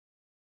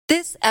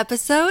This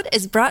episode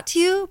is brought to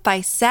you by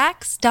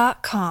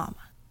Sax.com.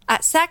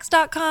 At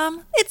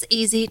Sax.com, it's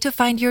easy to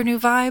find your new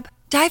vibe.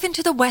 Dive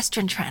into the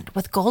Western trend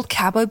with gold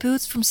cowboy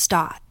boots from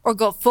Stott, or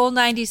go full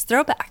 90s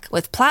throwback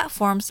with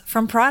platforms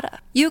from Prada.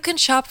 You can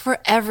shop for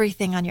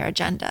everything on your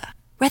agenda,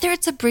 whether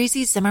it's a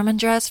breezy Zimmermann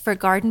dress for a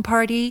garden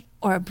party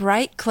or a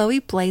bright Chloe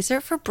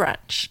blazer for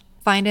brunch.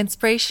 Find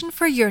inspiration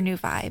for your new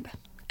vibe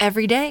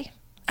every day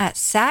at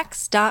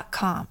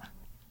Sax.com.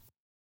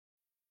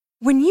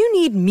 When you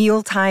need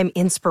mealtime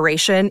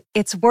inspiration,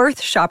 it's worth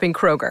shopping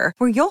Kroger,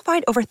 where you'll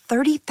find over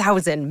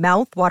 30,000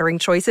 mouth-watering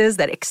choices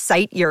that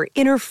excite your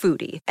inner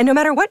foodie. And no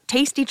matter what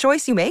tasty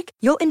choice you make,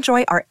 you'll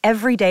enjoy our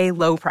everyday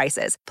low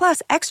prices,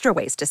 plus extra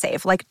ways to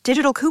save, like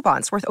digital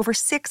coupons worth over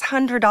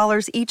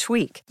 $600 each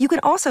week. You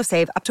can also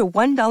save up to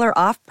 $1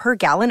 off per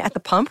gallon at the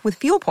pump with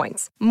fuel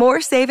points.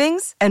 More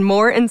savings and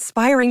more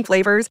inspiring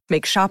flavors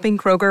make shopping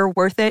Kroger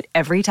worth it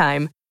every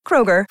time.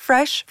 Kroger,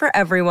 fresh for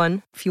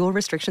everyone. Fuel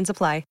restrictions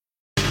apply.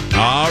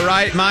 All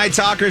right, My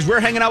Talkers, we're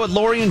hanging out with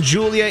Lori and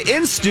Julia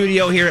in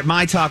studio here at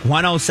My Talk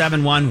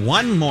 1071.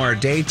 One more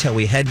day till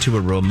we head to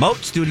a remote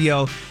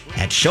studio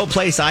at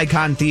Showplace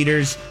Icon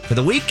Theaters for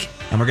the week.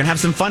 And we're going to have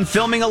some fun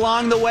filming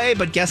along the way.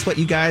 But guess what,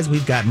 you guys?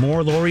 We've got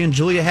more Lori and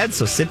Julia ahead,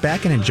 so sit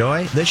back and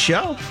enjoy the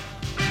show.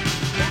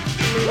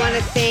 We want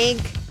to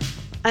thank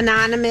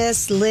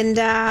Anonymous,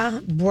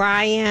 Linda,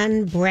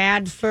 Brian,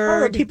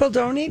 Bradford. Oh, people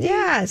donating?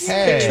 Yes.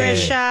 Hey.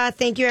 Patricia,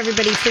 thank you,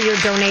 everybody, for your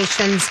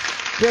donations.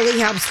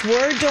 Really helps.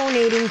 We're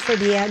donating for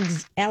the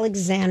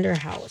Alexander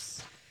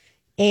House.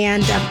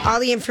 And all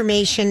the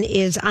information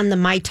is on the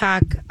My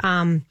Talk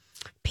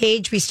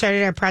page. We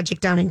started our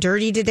project down in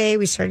Dirty today.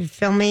 We started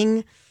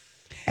filming.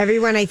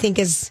 Everyone, I think,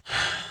 is...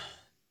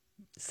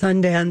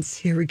 Sundance,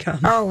 here we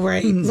come. Oh,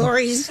 right.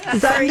 Lori's...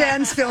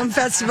 Sundance Film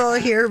Festival,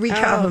 here we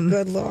come. Oh,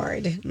 good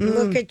Lord.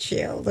 Look at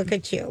you. Look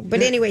at you.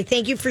 But anyway,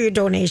 thank you for your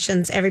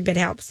donations. Every bit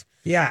helps.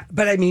 Yeah,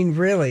 but I mean,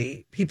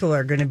 really, people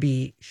are going to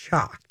be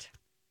shocked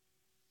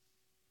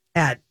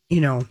at,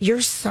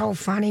 You're so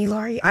funny,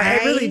 Lori. I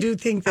really do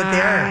think that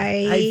they are.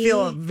 I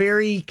feel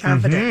very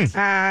confident.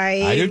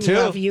 I do too.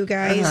 love you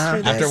guys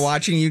for this. After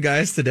watching you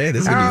guys today,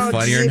 this is going to be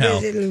funnier than hell.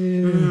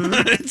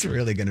 It's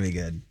really going to be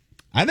good.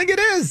 I think it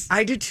is.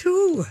 I do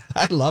too.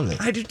 I love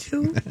it. I do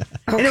too.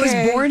 And it was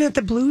born at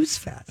the Blues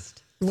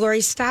Fest.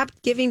 Lori, stop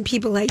giving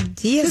people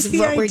ideas Just of the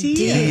what we're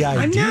idea. doing.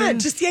 I'm not.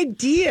 Just the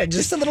idea.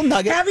 Just a little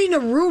nugget. Having a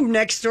room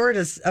next door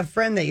to a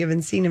friend that you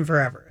haven't seen in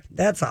forever.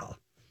 That's all.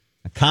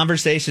 A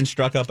conversation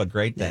struck up a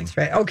great thing. That's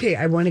right. Okay,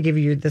 I want to give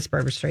you this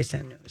Barbra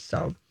Streisand news.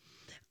 So,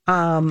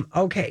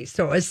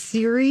 so a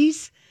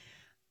series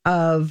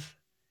of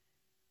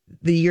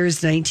the years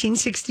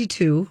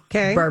 1962.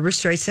 Okay. Barbra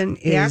Streisand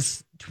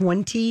is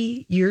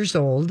 20 years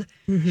old.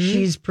 Mm-hmm.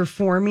 She's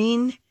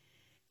performing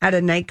at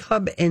a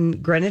nightclub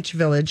in Greenwich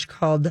Village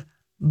called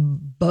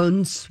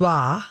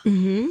Bonsoir.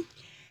 Mm-hmm.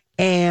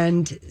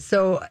 And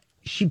so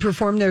she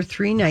performed there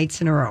 3 nights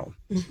in a row.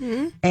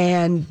 Mm-hmm.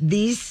 And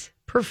these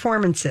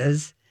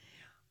performances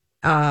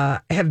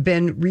have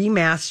been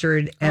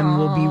remastered and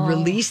will be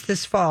released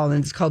this fall.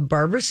 And it's called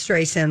Barbra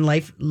Streisand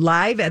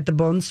Live at the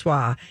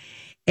Bonsoir.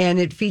 And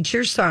it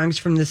features songs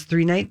from this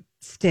 3-night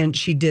stint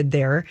she did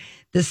there.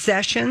 The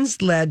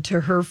sessions led to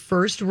her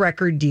first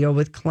record deal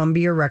with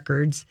Columbia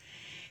Records.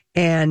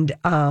 And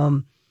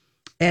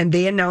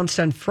they announced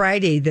on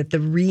Friday that the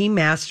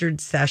remastered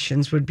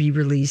sessions would be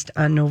released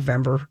on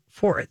November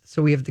 4th.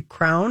 So we have The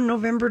Crown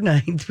November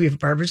 9th. We have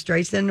Barbra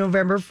Streisand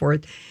November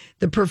 4th.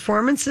 The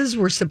performances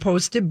were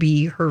supposed to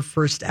be her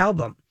first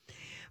album.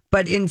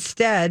 But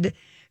instead,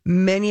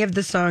 many of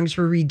the songs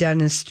were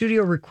redone as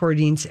studio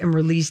recordings and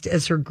released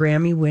as her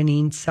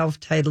Grammy-winning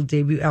self-titled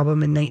debut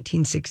album in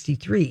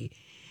 1963.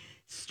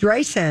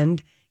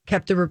 Streisand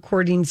kept the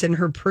recordings in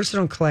her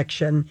personal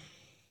collection,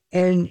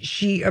 and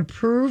she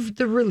approved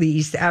the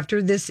release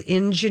after this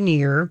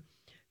engineer,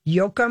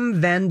 Joachim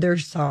van der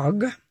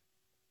Zog,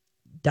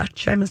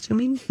 Dutch, I'm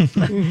assuming,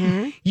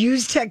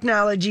 used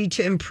technology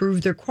to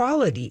improve their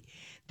quality.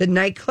 The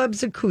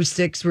nightclub's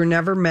acoustics were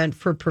never meant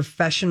for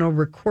professional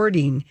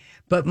recording,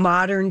 but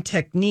modern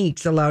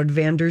techniques allowed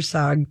van der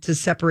Zog to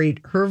separate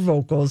her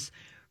vocals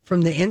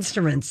from the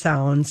instrument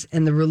sounds,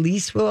 and the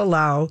release will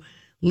allow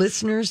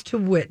listeners to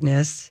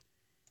witness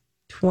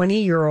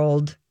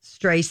 20-year-old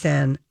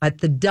Streisand at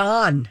the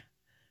dawn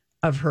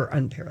of her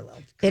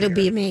unparalleled career. It'll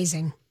be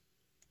amazing.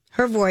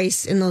 Her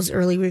voice in those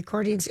early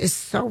recordings is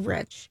so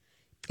rich.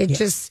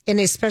 And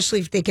especially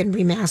if they can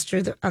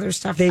remaster the other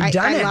stuff. They've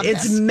done it. Love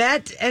It's this.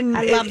 met, and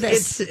I love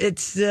this.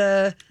 It's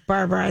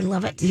Barbara, I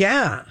love it.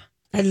 yeah.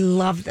 I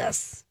love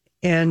this.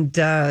 And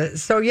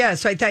so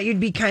I thought you'd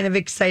be kind of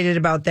excited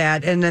about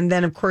that. And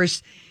then of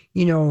course,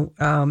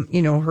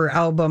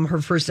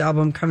 her first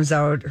album comes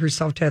out, her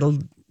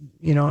self-titled,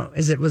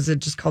 was it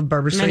just called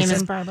Barbra Streisand? My name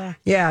is Barbara.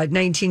 Yeah,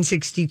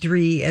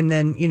 1963. And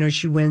then,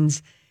 she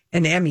wins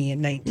an Emmy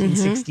in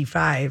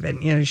 1965.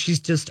 And, she's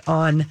just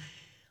on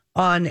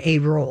a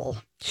roll.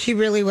 She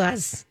really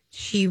was.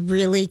 She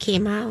really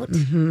came out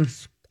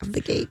of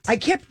the gate. I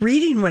kept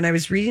reading when I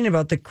was reading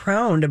about the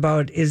Crown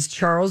about is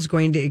Charles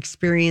going to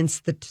experience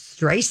the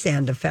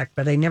Streisand effect,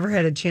 but I never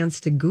had a chance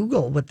to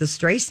Google what the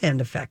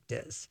Streisand effect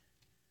is.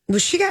 Well,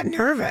 she got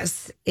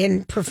nervous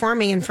in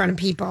performing in front of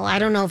people. I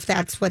don't know if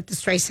that's what the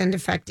Streisand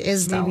effect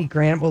is, though. Maybe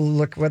Grant will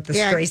look what the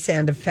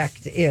Streisand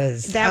effect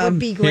is. That would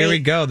be great. Here we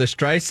go. The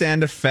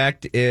Streisand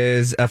effect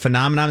is a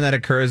phenomenon that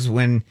occurs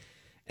when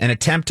an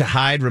attempt to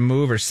hide,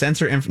 remove, or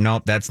censor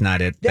Nope, that's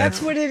not it.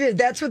 That's what it is.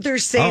 That's what they're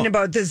saying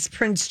about this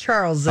Prince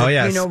Charles.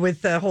 Yes. You know,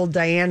 with the whole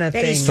Diana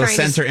thing. So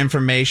censor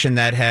information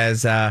that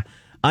has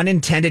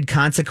unintended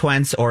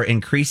consequence or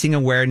increasing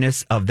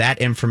awareness of that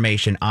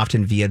information,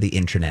 often via the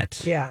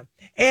internet. Yeah.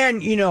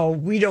 And, you know,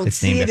 we don't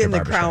see it in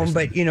the Crown,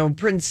 but, you know,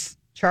 Prince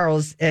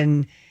Charles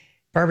and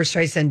Barbara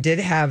Streisand did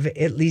have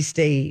at least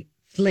a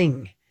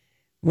fling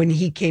when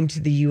he came to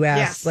the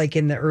U.S., like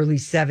in the early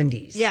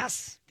 70s.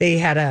 Yes. They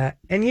had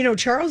and, you know,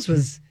 Charles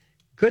was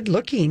good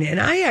looking. And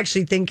I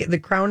actually think the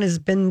Crown has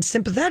been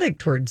sympathetic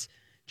towards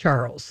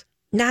Charles.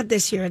 Not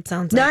this year, it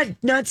sounds like.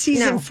 Not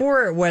season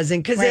 4, it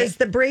wasn't. Because as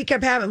the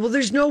breakup happened, well,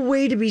 there's no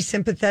way to be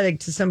sympathetic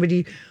to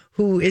somebody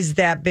who is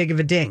that big of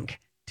a dink.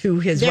 To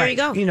his wife. You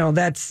go. You know,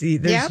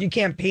 you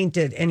can't paint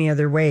it any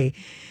other way.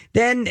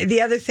 Then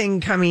the other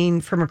thing coming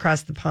from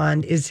across the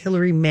pond is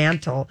Hilary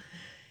Mantel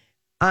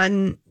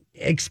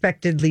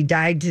unexpectedly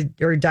died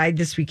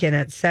this weekend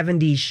at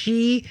 70.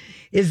 She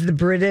is the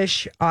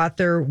British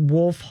author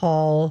Wolf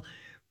Hall,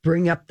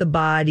 Bring Up the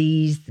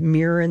Bodies,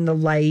 Mirror in the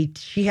Light.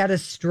 She had a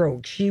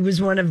stroke. She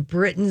was one of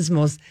Britain's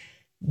most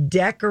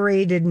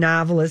decorated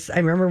novelists. I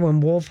remember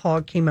when Wolf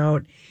Hall came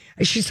out,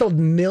 she sold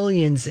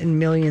millions and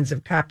millions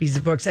of copies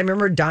of books. I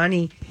remember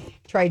Donnie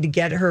tried to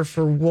get her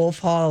for Wolf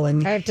Hall.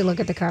 And I have to look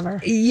at the cover.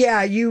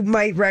 Yeah, you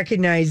might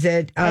recognize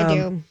it. I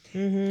do.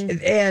 Mm-hmm.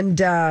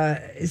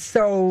 And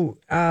so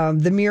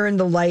The Mirror and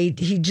the Light,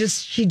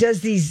 she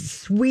does these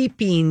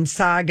sweeping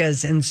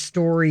sagas and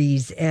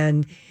stories.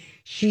 And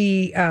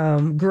she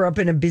grew up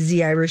in a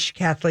busy Irish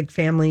Catholic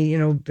family, you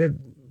know,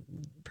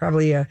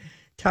 probably a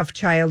tough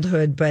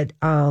childhood. But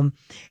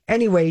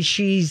anyway,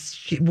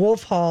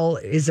 Wolf Hall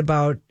is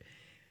about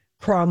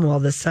Cromwell,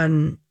 the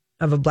son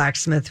of a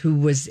blacksmith who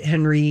was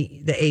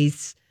Henry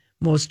VIII's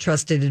most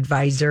trusted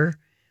advisor.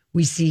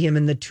 We see him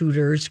in The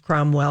Tudors.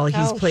 Cromwell.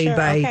 He's played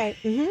by.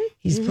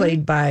 He's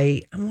played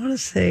by. I want to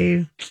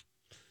say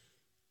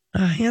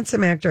a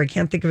handsome actor. I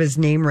can't think of his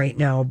name right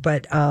now,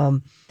 but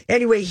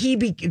anyway,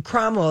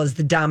 Cromwell is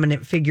the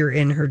dominant figure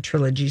in her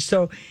trilogy.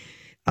 So.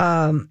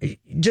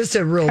 Just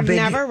a real I've big.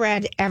 Never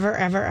read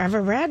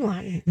ever read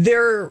one.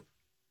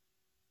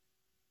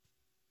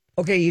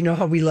 Okay, you know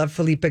how we love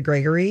Philippa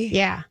Gregory?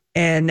 Yeah.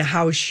 And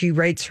how she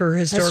writes her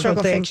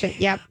historical thing? Fiction.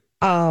 Yep.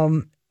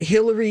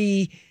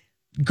 Hillary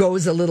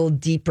goes a little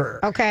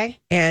deeper. Okay.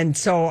 And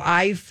so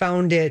I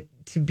found it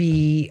to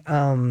be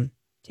a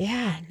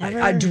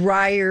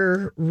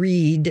drier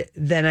read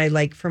than I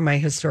like for my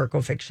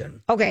historical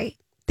fiction. Okay.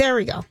 There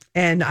we go.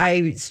 And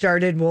I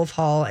started Wolf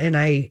Hall, and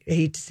I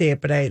hate to say it,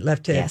 but I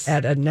left it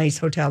at a nice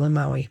hotel in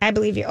Maui. I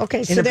believe you.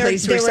 Okay, so in a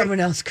place where someone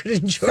else could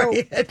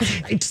enjoy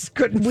it. I just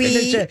couldn't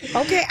finish it.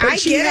 Okay, but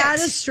she had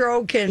a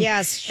stroke, and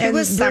she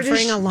was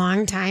suffering a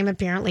long time,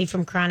 apparently,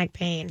 from chronic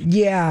pain.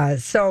 Yeah.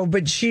 So,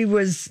 but she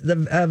was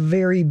a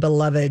very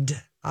beloved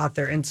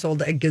author and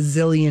sold a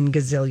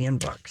gazillion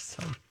books.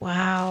 So.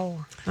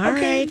 Wow. All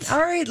right.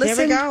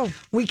 Listen, there we go.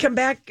 We come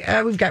back.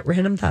 We've got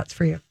random thoughts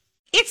for you.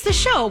 It's the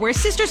show where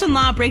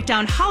sisters-in-law break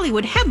down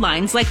Hollywood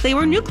headlines like they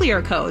were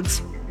nuclear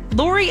codes.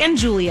 Lori and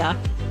Julia,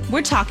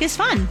 where talk is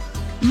fun.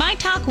 My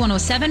Talk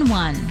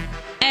 1071.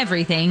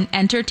 Everything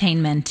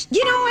entertainment.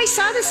 You know, I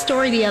saw this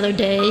story the other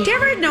day. Did you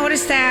ever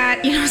notice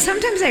that? You know,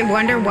 sometimes I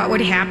wonder what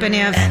would happen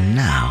if... And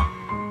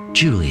now,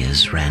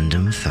 Julia's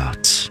random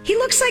thoughts. He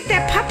looks like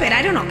that puppet.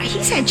 I don't know.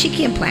 He's had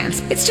cheeky implants.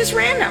 It's just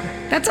random.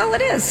 That's all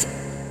it is.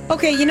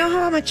 Okay, you know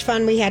how much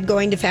fun we had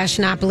going to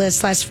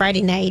Fashionopolis last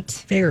Friday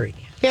night? Very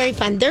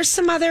fun. There's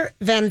some other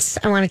events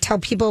I want to tell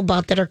people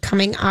about that are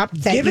coming up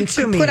that you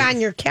can put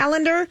on your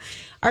calendar.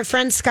 Our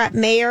friend Scott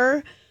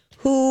Mayer,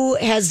 who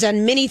has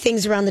done many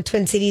things around the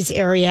Twin Cities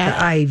area.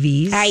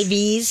 The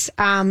Ivies.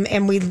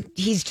 And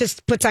he's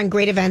just puts on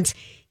great events.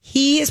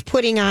 He is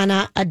putting on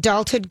a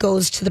Adulthood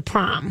Goes to the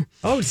Prom.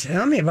 Oh,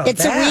 tell me about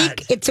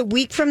that. It's a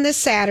week from this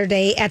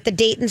Saturday at the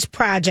Dayton's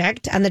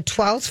Project on the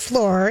 12th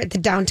floor at the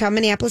downtown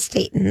Minneapolis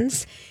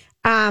Dayton's.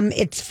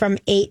 It's from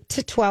 8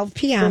 to 12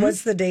 p.m. So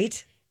what's the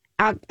date?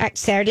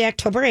 Saturday,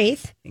 October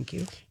 8th. Thank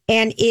you.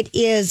 And it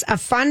is a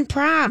fun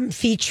prom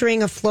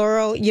featuring a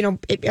floral,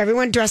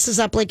 everyone dresses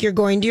up like you're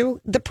going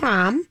to the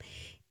prom.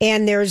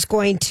 And there's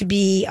going to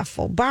be a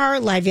full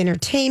bar, live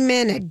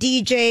entertainment, a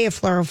DJ, a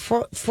floral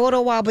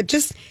photo wall, but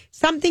just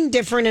something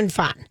different and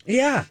fun.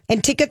 Yeah.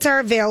 And tickets are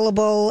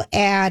available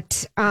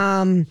at,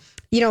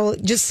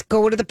 just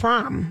go to the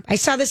prom. I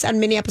saw this on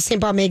Minneapolis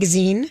St. Paul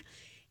Magazine,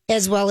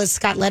 as well as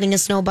Scott letting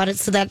us know about it,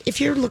 so that if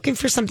you're looking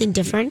for something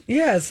different.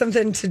 Yeah,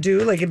 something to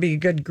do, like it'd be a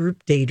good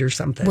group date or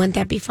something. Wouldn't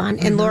that be fun?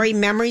 Mm-hmm. And Lori,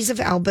 Memories of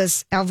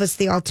Elvis,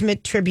 the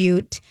ultimate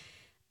tribute.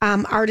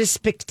 Artist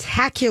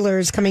Spectacular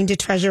is coming to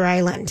Treasure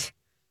Island.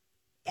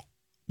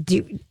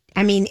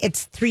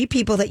 it's 3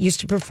 people that used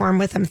to perform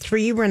with him,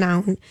 3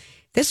 renowned.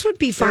 This would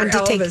be fun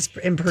They're to Elvis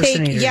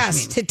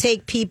impersonators, to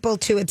take people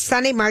to. It's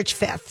Sunday, March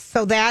 5th.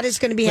 So that is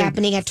going to be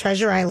happening at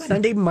Treasure Island.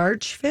 Sunday,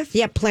 March 5th?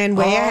 Yeah, plan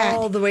way ahead.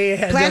 All the way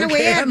ahead. Plan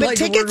way ahead. I'm But like,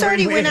 tickets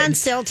already way went on ahead.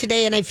 sale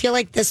today, and I feel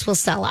like this will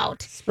sell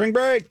out. Spring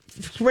break.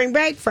 Spring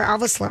break for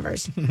Elvis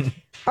lovers.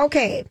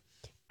 Okay.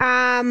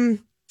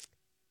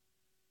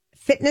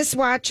 Fitness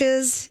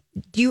watches.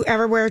 Do you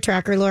ever wear a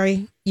tracker,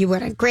 Lori? You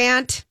wouldn't.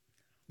 Grant?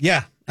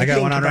 Yeah, I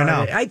got one on right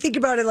now. I think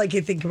about it like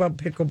you think about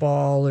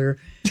pickleball or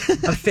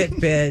a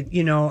Fitbit.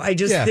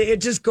 It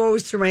just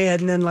goes through my head,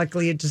 and then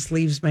luckily it just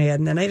leaves my head,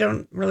 and then I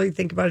don't really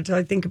think about it until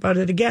I think about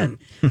it again.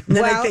 And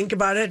then I think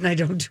about it, and I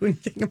don't do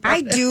anything about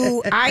it. I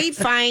do. I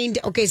find,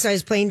 so I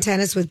was playing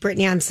tennis with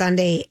Brittany on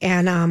Sunday,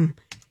 and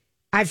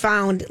I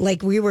found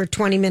we were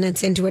 20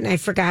 minutes into it, and I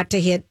forgot to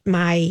hit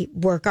my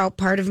workout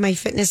part of my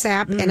fitness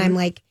app, and I'm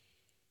like,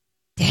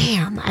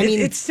 damn.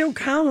 It still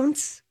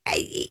counts.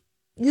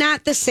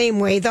 Not the same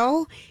way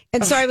though.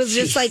 And so I was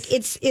just like,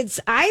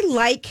 I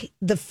like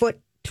the foot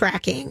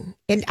tracking.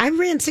 And I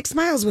ran 6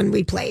 miles when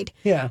we played.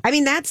 Yeah.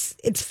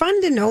 It's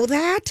fun to know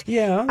that.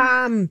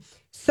 Yeah.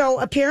 So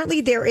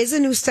apparently there is a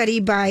new study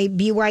by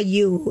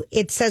BYU.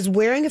 It says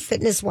wearing a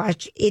fitness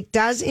watch, it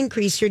does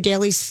increase your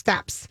daily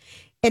steps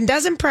and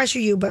doesn't pressure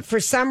you. But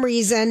for some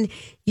reason,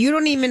 you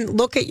don't even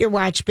look at your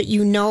watch, but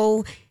you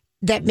know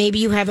that maybe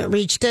you haven't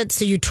reached it.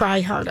 So you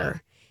try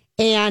harder.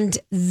 And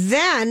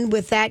then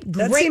with that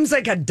seems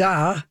like a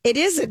duh. It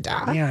is a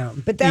duh. Yeah.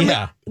 But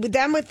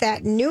then with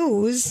that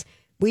news,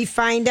 we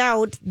find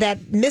out that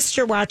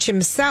Mr. Watch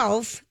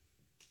himself,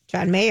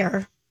 John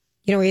Mayer,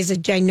 he has a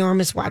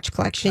ginormous watch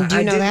collection. Do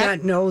you know that? I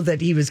did not know that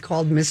he was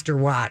called Mr.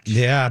 Watch.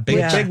 Yeah,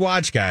 big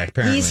watch guy,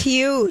 apparently. He's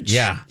huge.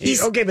 Yeah.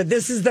 Okay, but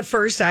this is the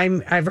first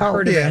time I've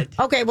heard of it.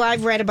 Okay, well,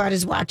 I've read about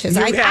his watches.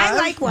 I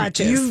like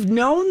watches. You've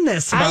known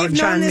this about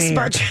John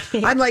Mayer.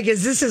 I'm like,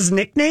 is this his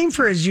nickname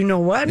for his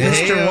you-know-what,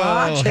 Mr.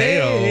 Watch?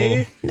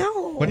 Hey-o.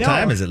 No. What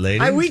time is it,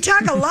 lady? We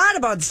talk a lot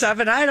about stuff,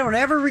 and I don't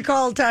ever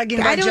recall talking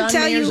about John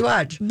Mayer's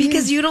watch.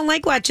 Because you don't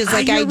like watches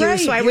like I do,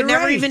 so I would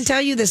never even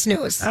tell you this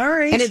news. All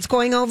right. And it's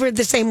going over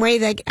the same way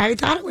that I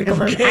thought it would go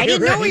over. I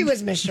didn't know he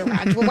was Mr.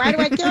 Watch. Well, why do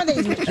I care that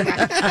he's Mr.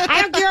 Watch?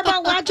 I don't care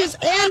about watches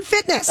and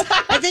fitness.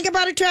 I think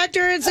about a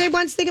tractor and say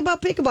once think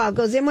about pickleball. It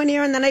goes in one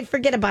ear and then I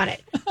forget about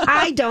it.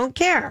 I don't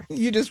care.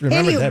 You just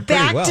remembered that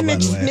pretty well, back to by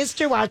the way.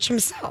 Mr. Watch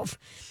himself.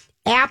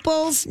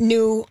 Apple's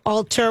new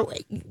Ultra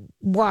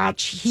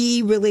watch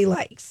he really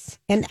likes.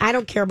 And I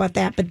don't care about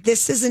that, but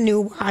this is a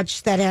new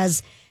watch that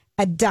has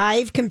a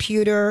dive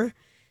computer,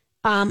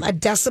 a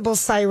decibel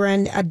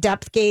siren, a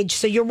depth gauge.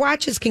 So your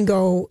watches can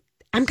go.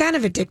 I'm kind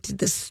of addicted to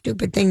this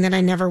stupid thing that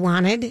I never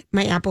wanted,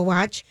 my Apple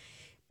Watch.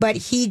 But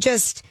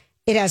it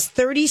has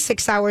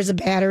 36 hours of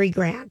battery,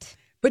 Grant.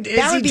 But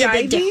is he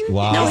diving?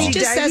 Wow. No, he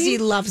just says he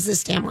loves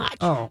this damn watch.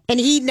 Oh. And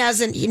he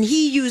doesn't, and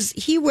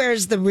he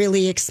wears the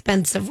really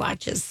expensive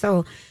watches.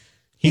 So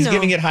he's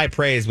giving it high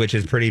praise, which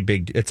is pretty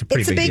big. It's a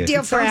pretty big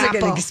deal for Sounds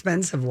Apple. like an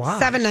expensive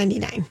watch.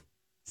 $799.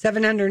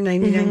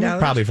 $799.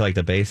 Probably for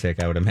the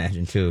basic, I would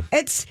imagine too.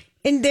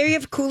 And there you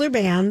have cooler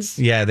bands.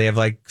 Yeah, they have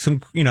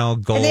some, gold.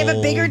 And they have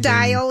a bigger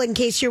dial in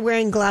case you're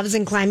wearing gloves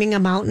and climbing a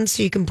mountain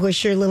so you can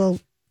push your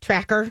little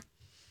tracker.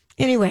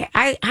 Anyway,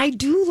 I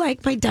do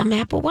like my dumb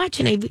Apple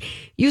Watch. And I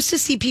used to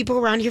see people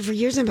around here for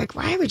years. And I'm like,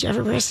 why would you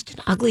ever wear such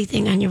an ugly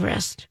thing on your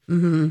wrist?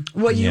 Mm-hmm.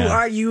 Well,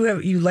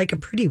 you like a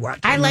pretty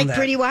watch. I like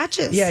pretty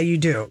watches. Yeah, you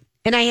do.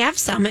 And I have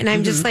some. And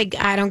I'm just like,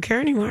 I don't care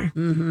anymore.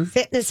 Mm-hmm.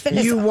 Fitness.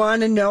 You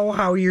want to know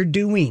how you're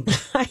doing.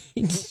 I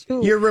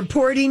do. You're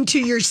reporting to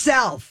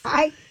yourself.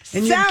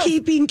 And you're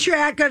keeping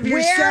track of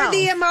yourself. Where are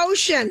the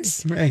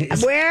emotions? Right.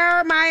 Where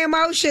are my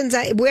emotions?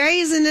 Where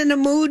isn't it a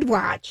mood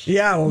watch?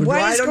 Yeah, well,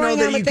 I don't know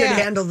that you can that?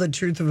 handle the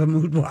truth of a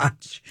mood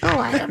watch. Oh,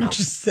 I don't know. I'm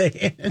just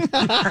saying.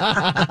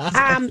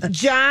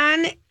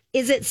 John,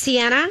 is it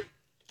Cena?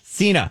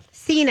 Cena.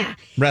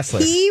 Wrestler.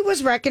 He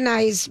was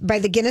recognized by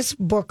the Guinness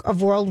Book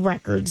of World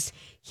Records.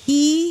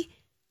 He,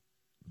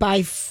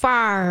 by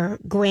far,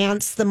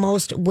 grants the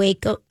most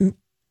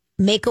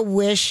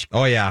Make-A-Wish.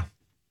 Oh, yeah.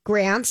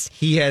 Grants.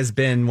 He has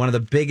been one of the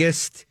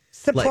biggest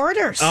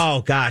supporters.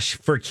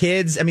 For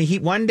kids. I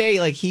mean, one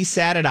day he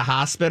sat at a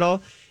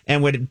hospital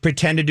and would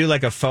pretend to do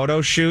a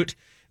photo shoot.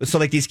 So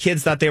these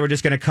kids thought they were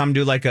just going to come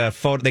do a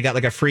photo. They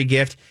got a free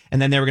gift,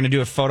 and then they were going to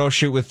do a photo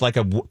shoot with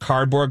a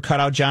cardboard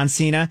cutout John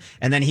Cena,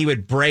 and then he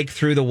would break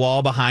through the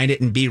wall behind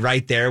it and be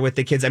right there with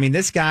the kids. I mean,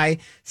 this guy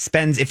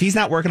if he's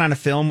not working on a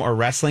film or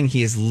wrestling,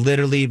 he is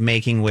literally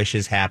making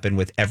wishes happen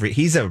with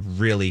he's a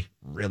really,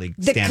 really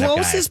the stand-up guy.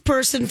 closest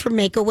person for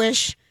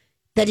Make-A-Wish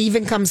that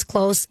even comes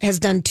close has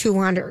done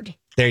 200.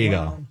 There you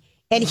go.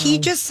 And he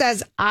just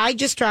says, I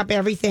just drop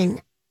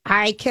everything.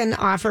 I can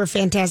offer a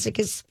fantastic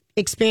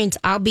experience.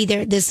 I'll be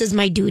there. This is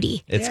my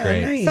duty. It's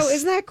great. Nice. So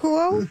isn't that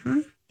cool? Mm-hmm.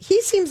 he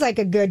seems like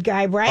a good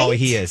guy, right? Oh,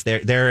 he is.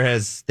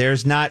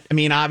 There's not. I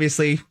mean,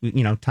 obviously,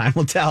 time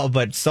will tell.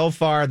 But so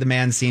far, the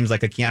man seems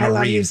like a Keanu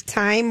Reeves.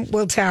 Time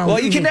will tell. Well,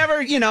 you can never,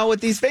 with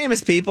these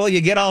famous people,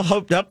 you get all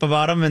hoped up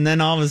about them, and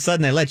then all of a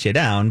sudden they let you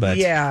down. But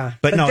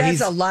but no, that's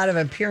he's a lot of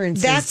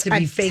appearances to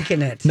be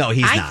faking it. No,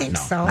 he's I not. think no.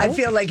 so. I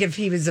feel like if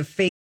he was a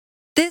fake.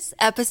 This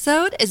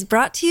episode is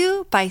brought to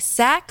you by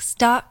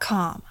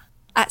Sax.com.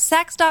 At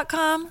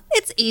Sax.com,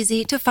 it's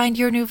easy to find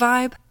your new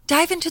vibe.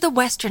 Dive into the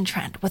Western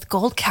trend with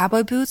gold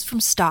cowboy boots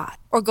from Stott,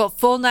 or go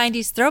full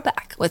 90s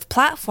throwback with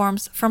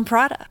platforms from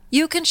Prada.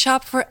 You can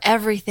shop for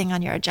everything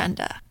on your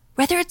agenda,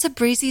 whether it's a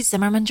breezy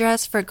Zimmermann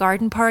dress for a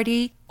garden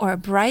party or a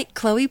bright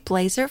Chloe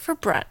blazer for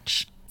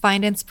brunch.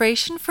 Find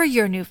inspiration for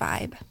your new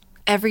vibe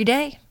every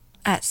day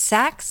at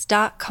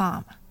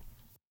Sax.com.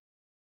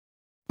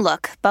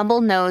 Look,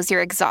 Bumble knows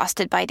you're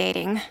exhausted by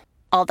dating.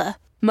 All the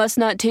must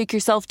not take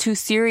yourself too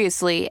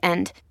seriously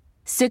and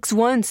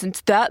 6'1"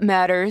 since that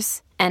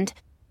matters. And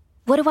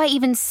what do I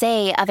even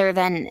say other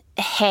than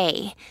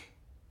hey?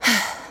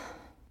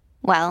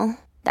 Well,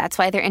 that's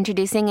why they're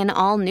introducing an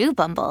all-new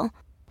Bumble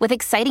with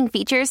exciting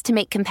features to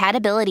make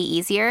compatibility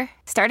easier,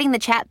 starting the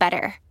chat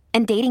better,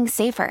 and dating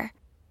safer.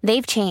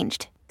 They've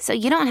changed, so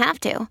you don't have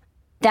to.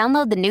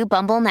 Download the new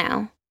Bumble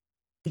now.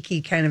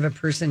 He kind of a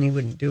person, he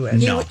wouldn't do it.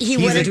 No, he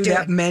wouldn't do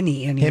that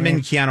many anyway. Him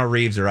and Keanu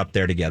Reeves are up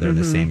there together in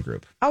the same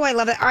group. Oh, I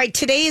love it. All right,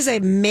 today is a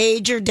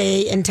major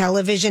day in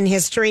television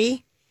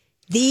history.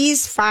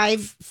 These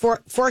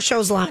four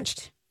shows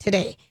launched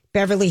today.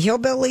 Beverly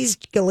Hillbillies,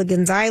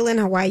 Gilligan's Island,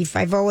 Hawaii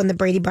Five-0, and The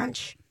Brady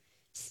Bunch.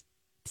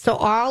 So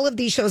all of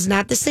these shows,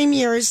 not the same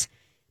years,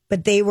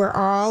 but they were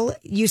all,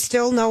 you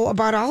still know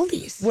about all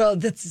these. Well,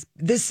 this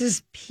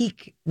is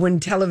peak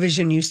when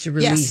television used to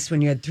release,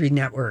 when you had 3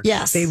 networks.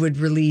 Yes. They would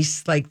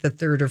release like the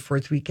 3rd or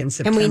 4th week in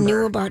September. And we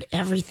knew about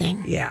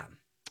everything. Yeah.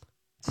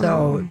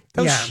 So,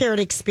 those shared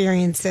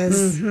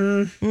experiences.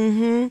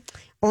 Mm-hmm.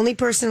 Only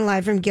person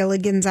alive from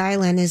Gilligan's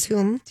Island is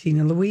whom?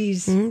 Tina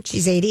Louise.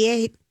 She's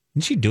 88.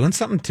 Isn't she doing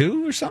something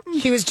too or something?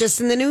 She was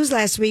just in the news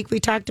last week. We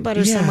talked about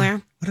her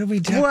somewhere. What did we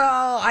do?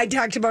 Well, I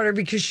talked about her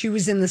because she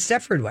was in The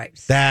Stepford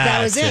Wives.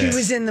 That was it. She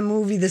was in the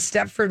movie The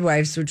Stepford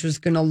Wives, which was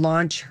going to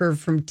launch her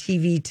from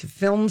TV to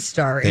film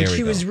star. And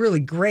she was really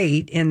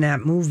great in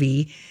that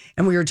movie.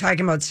 And we were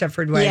talking about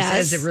Stepford Wives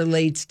as it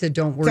relates to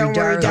Don't Worry,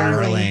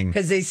 Darling.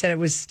 Because they said it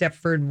was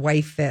Stepford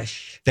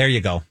Wife-ish. There you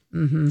go.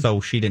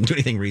 So she didn't do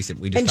anything recent.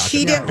 We just and talked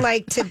she about didn't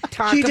like to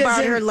talk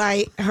about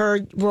her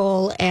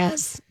role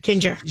as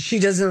Ginger. She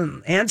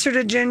doesn't answer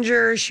to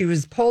Ginger. She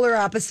was polar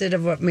opposite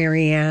of what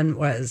Marianne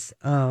was.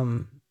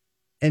 And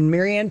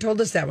Marianne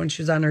told us that when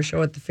she was on her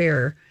show at the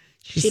fair.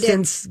 She's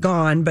since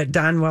gone, but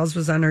Don Wells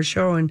was on her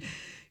show, and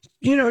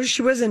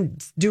she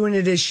wasn't doing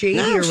it as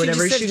shady or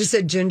whatever. She just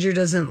said Ginger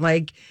doesn't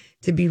like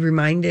to be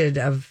reminded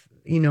of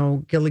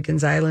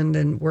Gilligan's Island,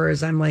 and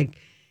whereas I'm like,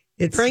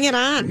 bring it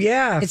on.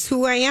 Yeah. It's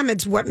who I am.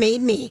 It's what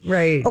made me.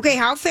 Right. Okay,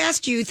 how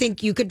fast do you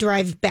think you could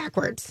drive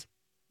backwards?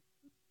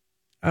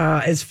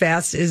 As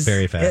fast as...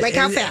 Very fast. Like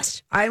how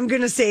fast? I'm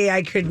going to say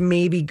I could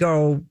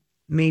go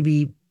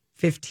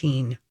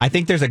 15. I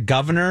think there's a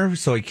governor,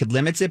 so he could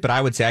limit it, but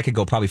I would say I could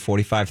go probably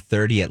 45,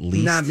 30 at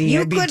least. Not me.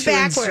 You I'd be could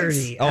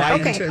backwards. Oh,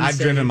 I've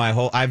driven my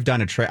whole... I've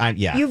done a... So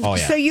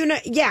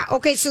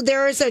okay, so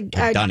there is a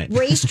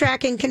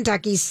racetrack in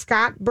Kentucky.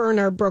 Scott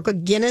Burner broke a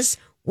Guinness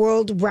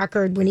World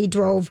Record when he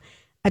drove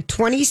a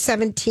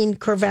 2017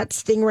 Corvette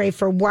Stingray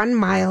for 1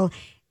 mile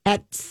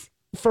at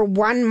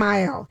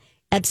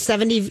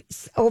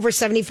over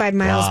 75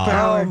 miles per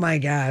hour. Oh my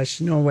gosh,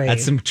 no way.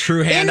 That's some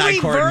true hand-eye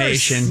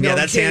coordination.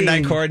 That's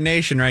hand-eye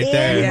coordination right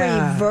there.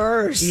 In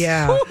reverse.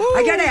 Yeah. Woo-hoo.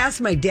 I got to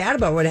ask my dad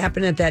about what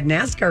happened at that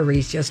NASCAR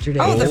race yesterday.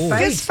 Oh, the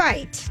fist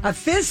fight. A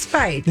fist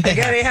fight. I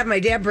got to have my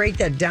dad break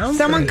that down.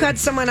 Someone cut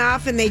someone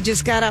off and they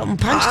just got out and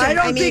punched him. I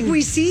don't think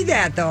we see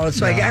that though.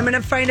 So I'm going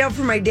to find out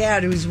from my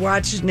dad, who's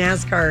watched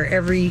NASCAR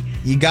every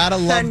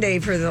Sunday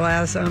for the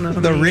last, I don't know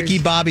how many Ricky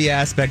years. Bobby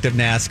aspect of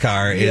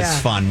NASCAR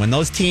is fun. When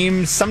those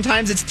teams,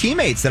 sometimes it's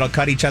teammates that'll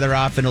cut each other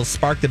off and it'll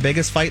spark the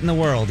biggest fight in the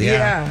world.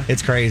 Yeah.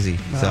 It's crazy.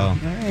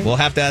 We'll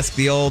have to ask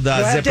the old we'll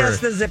zipper. Have to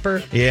ask the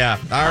zipper. Yeah.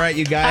 All right,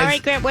 you guys. All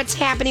right, Grant, what's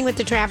happening with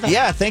the traffic?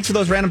 Yeah, thanks for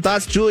those random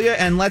thoughts, Julia,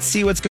 and let's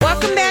see what's going on.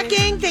 Welcome back,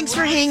 gang. Thanks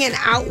for hanging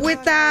out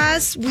with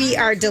us. We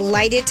are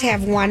delighted to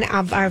have one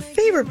of our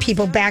favorite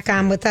people back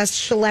on with us,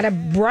 Shaletta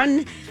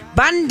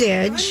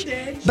Bundage.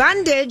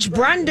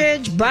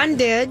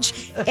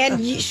 And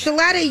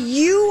Shaletta,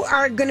 you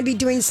are going to be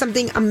doing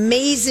something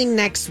amazing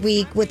next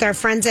week with our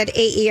friends at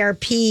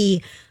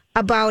AARP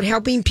about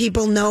helping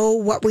people know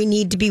what we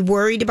need to be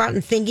worried about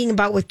and thinking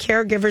about with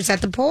caregivers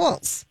at the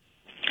polls.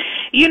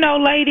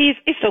 Ladies,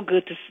 it's so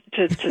good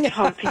to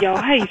talk to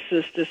y'all. Hey,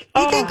 sisters.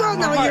 You think I'll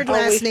know your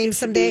last name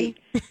someday?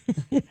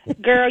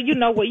 Girl, you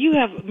know what? You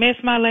have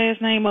messed my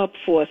last name up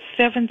for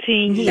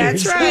 17 years.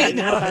 That's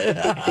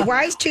right.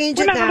 Why is change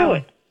it now? We're not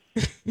going to do it.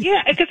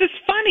 Yeah, because it's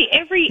funny.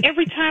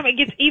 Every time it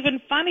gets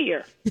even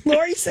funnier.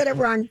 Lori said it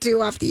wrong,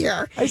 too, off the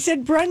air. I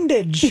said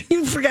Brundage.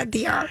 You forgot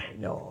the R.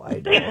 No, I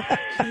know.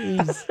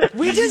 Jeez.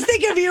 We just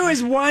think of you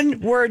as one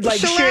word like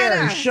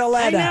Cher,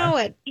 Shaletta. I know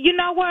it. You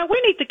know what?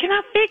 Can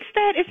I fix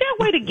that? Is there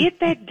a way to get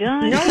that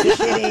done? No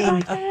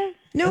kidding.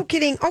 No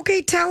kidding.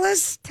 Okay, tell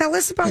us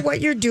about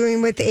what you're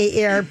doing with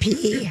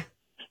AARP.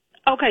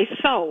 Okay,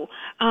 so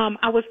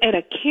I was at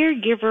a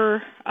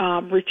caregiver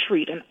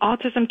retreat, an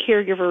autism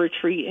caregiver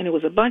retreat, and it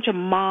was a bunch of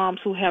moms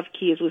who have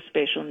kids with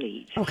special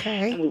needs.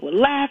 Okay. And we were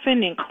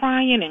laughing and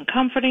crying and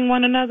comforting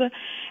one another.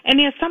 And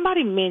then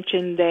somebody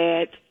mentioned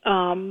that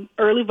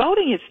early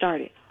voting had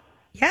started.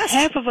 Yes.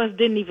 Half of us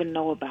didn't even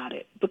know about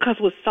it because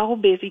we're so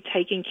busy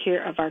taking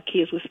care of our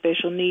kids with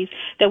special needs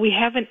that we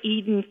hadn't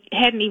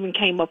even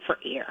came up for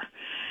air.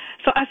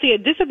 So I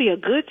said this would be a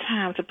good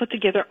time to put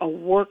together a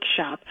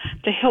workshop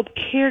to help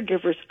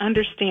caregivers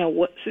understand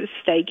what's at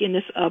stake in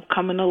this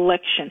upcoming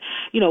election.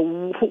 You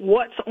know,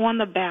 what's on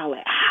the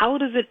ballot? How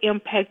does it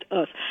impact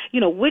us? You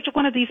know, which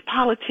one of these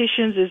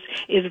politicians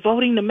is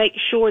voting to make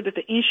sure that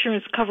the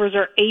insurance covers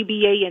our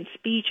ABA and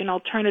speech and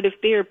alternative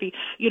therapy?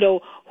 You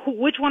know,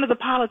 which one of the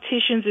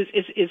politicians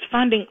is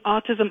funding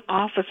autism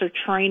officer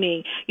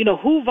training? You know,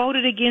 who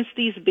voted against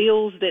these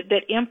bills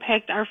that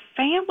impact our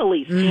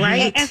families?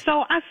 Right. And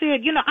so I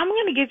said, you know, I'm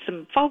going to get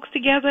some folks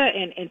together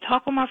and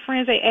talk with my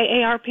friends at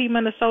AARP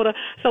Minnesota.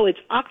 So it's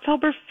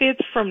October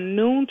 5th from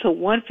noon to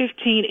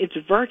 1:15. It's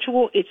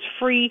virtual. It's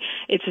free.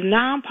 It's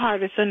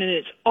nonpartisan, and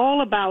it's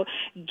all about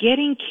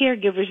getting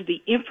caregivers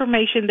the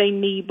information they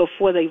need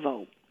before they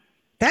vote.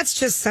 That's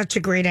just such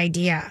a great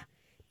idea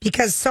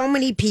because so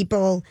many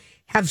people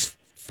have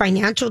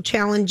financial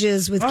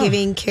challenges with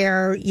giving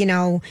care, you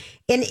know.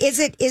 And is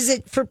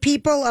it for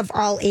people of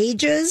all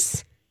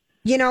ages?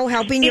 You know,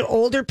 helping your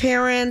older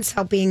parents,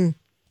 helping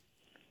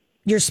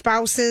your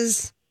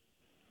spouses?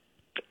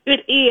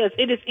 It is.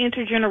 It is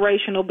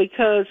intergenerational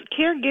because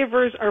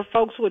caregivers are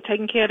folks who are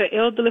taking care of their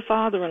elderly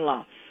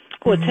father-in-law,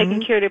 who are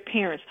taking care of their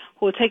parents,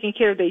 who are taking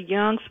care of their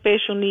young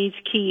special needs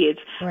kids,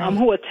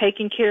 who are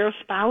taking care of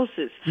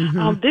spouses.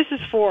 This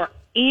is for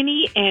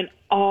any and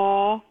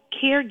all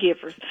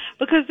caregivers,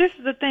 because this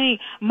is the thing,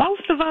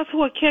 most of us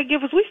who are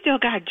caregivers, we still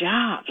got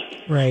jobs.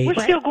 Right. We're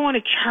still going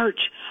to church.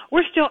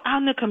 We're still out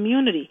in the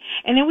community.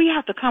 And then we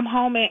have to come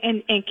home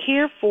and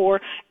care for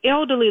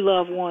elderly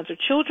loved ones or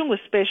children with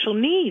special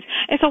needs.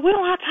 And so we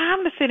don't have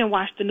time to sit and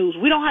watch the news.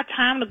 We don't have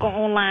time to go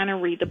online and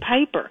read the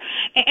paper.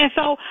 And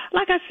so,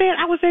 like I said,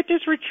 I was at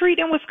this retreat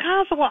in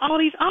Wisconsin with all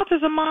these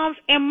autism moms,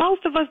 and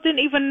most of us didn't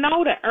even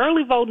know that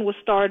early voting was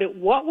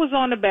started, what was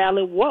on the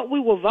ballot, what we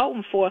were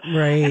voting for.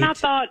 Right. And I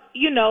thought,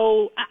 you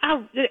know,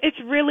 it's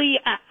really,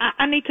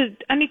 I need to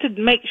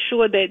make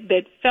sure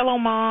that fellow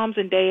moms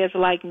and dads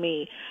like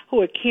me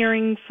who are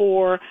caring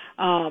for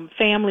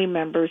family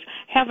members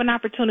have an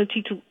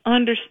opportunity to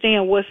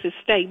understand what's at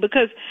stake.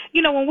 Because,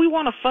 you know, when we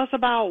want to fuss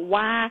about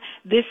why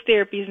this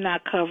therapy is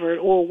not covered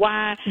or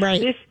why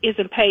this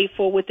isn't paid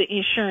for with the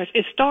insurance,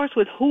 it starts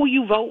with who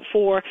you vote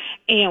for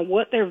and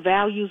what their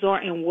values are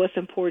and what's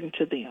important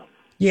to them.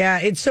 Yeah,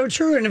 it's so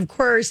true. And of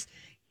course,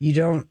 you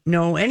don't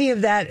know any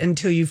of that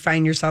until you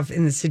find yourself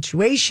in the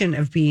situation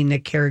of being a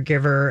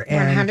caregiver.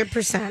 And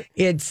 100%.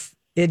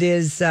 It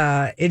is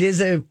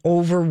an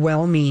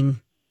overwhelming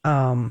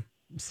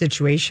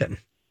situation.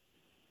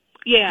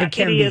 Yeah, it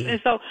is. And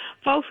so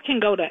folks can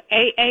go to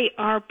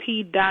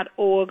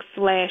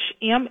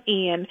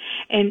aarp.org/mn,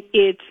 and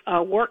it's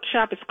a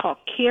workshop. It's called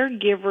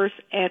Caregivers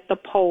at the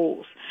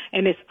Polls,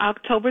 and it's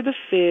October the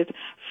 5th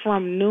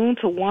from noon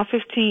to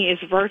 1:15.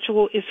 It's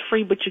virtual. It's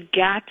free, but you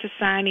got to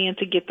sign in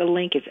to get the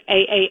link. It's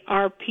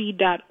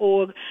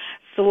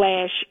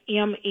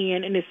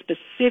aarp.org/mn, and it's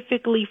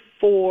specifically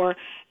for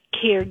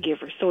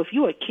caregivers. So if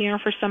you are caring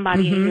for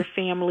somebody in your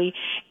family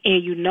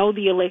and you know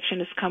the election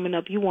is coming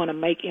up, you want to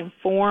make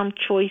informed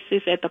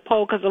choices at the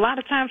poll, because a lot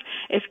of times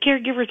as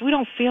caregivers, we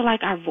don't feel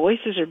like our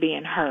voices are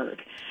being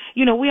heard.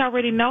 You know, we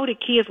already know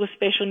that kids with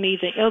special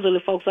needs and elderly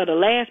folks are the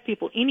last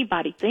people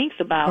anybody thinks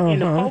about,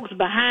 and the folks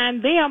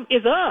behind them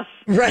is us.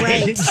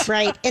 Right.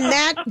 And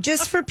that,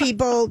 just for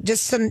people,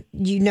 just so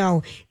you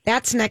know,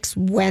 that's next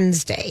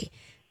Wednesday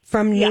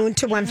from noon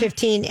to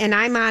 1:15, and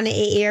I'm on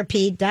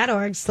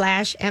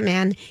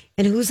aarp.org/mn,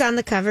 and who's on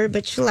the cover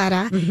but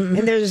Shaletta,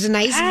 and there's a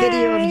nice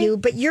video of you,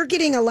 but you're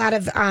getting a lot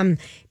of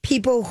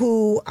people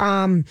who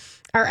are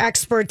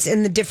experts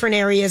in the different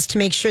areas to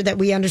make sure that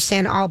we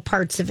understand all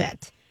parts of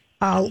it.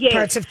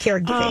 Parts of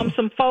caregiving.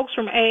 Some folks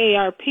from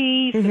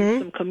AARP,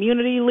 some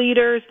community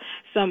leaders,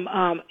 some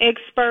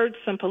experts,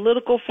 some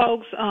political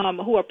folks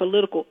who are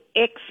political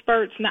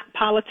experts, not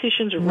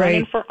politicians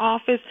running for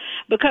office,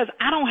 because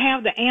I don't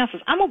have the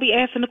answers. I'm going to be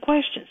asking the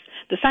questions.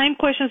 The same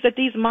questions that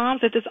these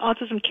moms at this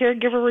autism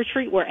caregiver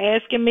retreat were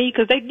asking me,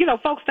 because they, you know,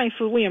 folks think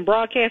we in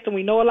broadcasting,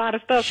 we know a lot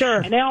of stuff,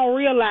 and they don't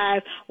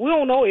realize we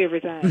don't know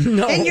everything.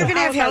 And you're going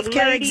to have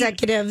healthcare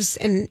executives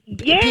and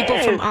people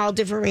from all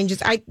different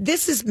ranges.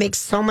 This makes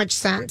so much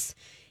sense.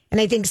 And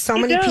I think so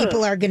many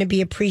people are going to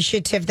be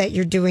appreciative that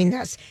you're doing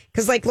this.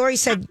 Because like Lori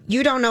said,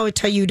 you don't know it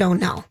till you don't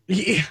know.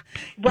 Yeah.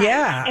 Right.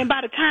 Yeah. And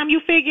by the time you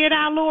figure it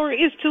out,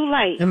 Lori, it's too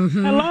late.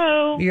 Mm-hmm.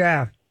 Hello?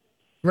 Yeah.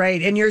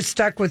 Right. And you're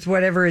stuck with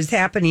whatever is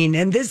happening.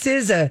 And this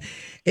is a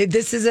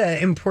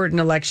important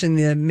election,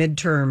 the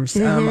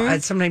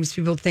midterms. Sometimes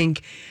people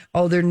think,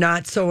 oh, they're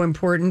not so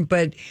important,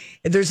 but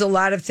there's a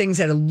lot of things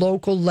at a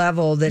local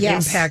level that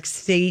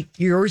impact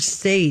your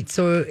state.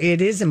 So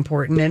it is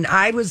important. And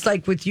I was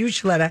like with you,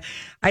 Shaletta,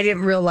 I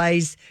didn't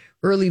realize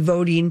early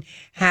voting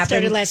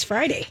happened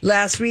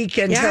last week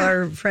until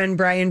our friend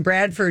Brian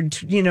Bradford,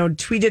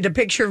 tweeted a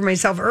picture of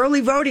myself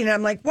early voting.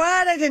 I'm like,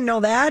 what? I didn't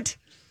know that.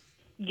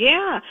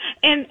 Yeah,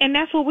 and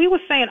that's what we were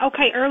saying.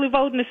 Okay, early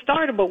voting is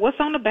started, but what's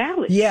on the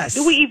ballot? Yes.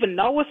 Do we even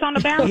know what's on the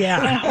ballot?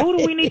 Yeah. And who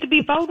do we need to be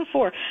voting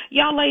for?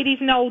 Y'all ladies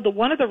know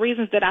one of the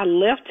reasons that I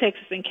left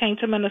Texas and came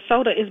to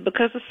Minnesota is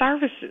because of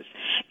services.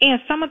 And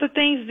some of the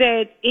things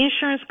that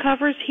insurance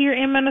covers here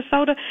in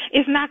Minnesota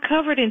is not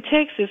covered in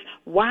Texas.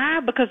 Why?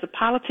 Because the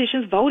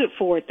politicians voted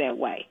for it that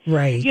way.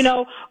 Right.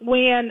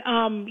 When,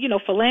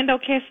 Philando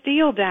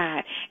Castile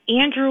died,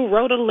 Andrew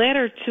wrote a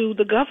letter to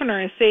the governor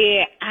and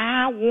said,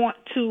 I want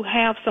to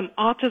have some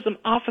autism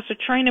officer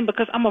training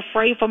because I'm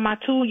afraid for my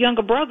two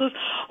younger brothers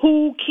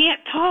who can't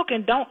talk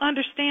and don't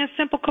understand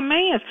simple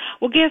commands.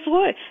 Well, guess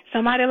what?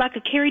 Somebody like a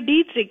Carrie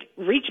Dietzig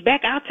reached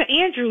back out to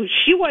Andrew.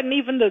 She wasn't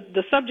even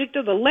the subject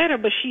of the letter,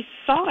 but she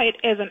saw it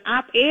as an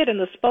op-ed in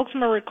the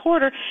Spokesman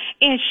Recorder,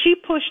 and she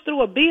pushed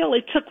through a bill.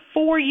 It took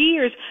 4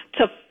 years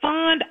to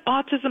fund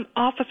autism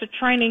officer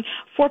training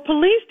for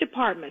police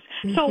departments.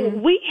 So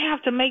we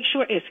have to make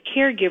sure as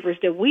caregivers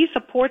that we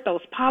support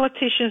those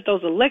politicians,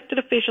 those elected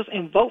officials,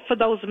 and vote for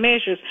those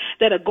measures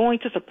that are going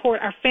to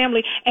support our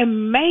family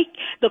and make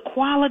the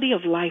quality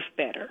of life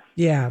better.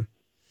 Yeah.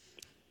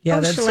 Yeah,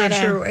 that's Shaletta.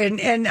 So true.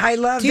 And I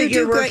love that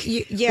you're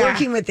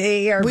working with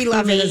the AARP. We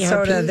love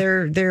Minnesota.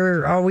 AARP.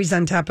 They're always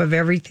on top of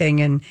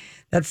everything, and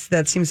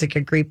that seems like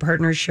a great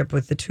partnership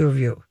with the two of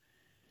you.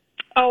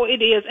 Oh,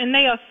 it is. And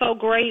they are so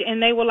great.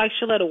 And they were like,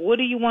 Shaletta, what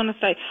do you want to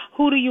say?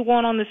 Who do you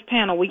want on this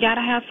panel? We got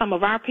to have some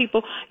of our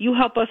people. You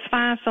help us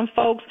find some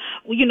folks.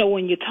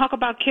 When you talk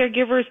about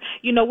caregivers,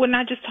 we're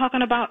not just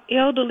talking about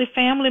elderly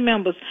family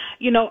members.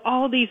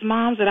 All these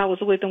moms that I was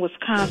with in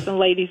Wisconsin,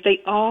 ladies,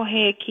 they all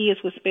had kids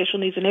with special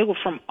needs, and they were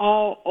from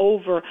all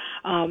over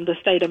the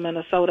state of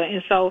Minnesota.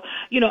 And so,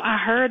 I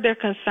heard their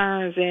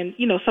concerns and,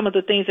 some of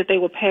the things that they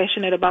were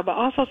passionate about, but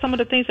also some of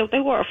the things that they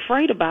were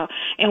afraid about.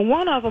 And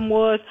one of them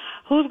was,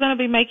 who's going to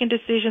be making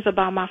decisions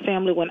about my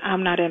family when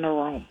I'm not in the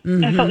room?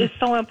 And so it's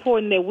so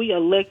important that we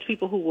elect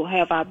people who will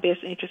have our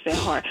best interests at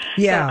heart.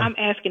 Yeah. So I'm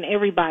asking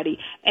everybody,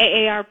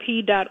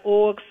 AARP.org/MN,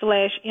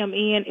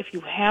 if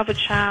you have a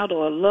child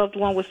or a loved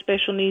one with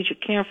special needs, you're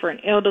caring for an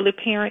elderly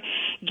parent,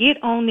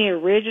 get on there,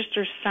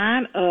 register,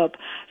 sign up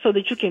so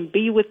that you can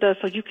be with us,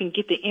 so you can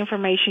get the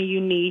information you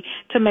need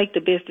to make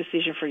the best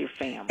decision for your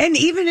family. And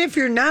even if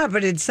you're not,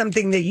 but it's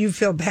something that you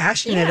feel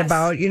passionate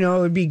about, it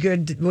would be a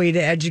good way to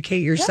educate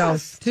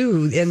yourself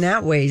too in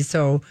that way.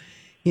 So,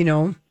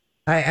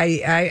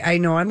 I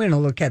know I'm going to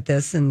look at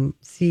this and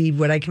see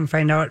what I can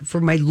find out for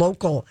my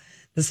local,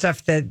 the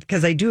stuff that,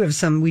 because we do have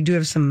some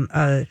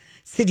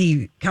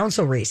city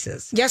council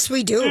races. Yes,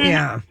 we do.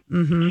 Yeah.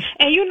 Mm-hmm.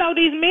 And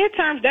these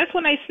midterms, that's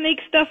when they sneak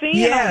stuff in.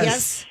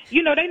 Yes.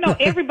 They know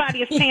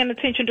everybody is paying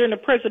attention during the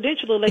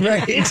presidential election.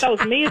 Right. It's those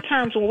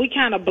midterms when we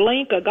kind of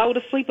blink or go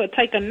to sleep or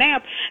take a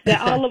nap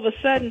that all of a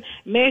sudden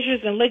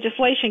measures and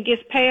legislation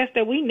gets passed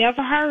that we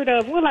never heard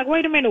of. We're like,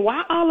 wait a minute,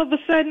 why all of a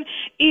sudden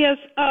is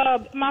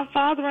my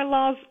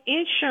father-in-law's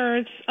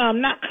insurance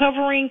not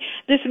covering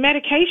this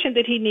medication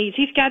that he needs?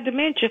 He's got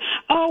dementia.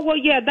 Oh, well,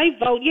 yeah, they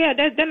vote. Yeah,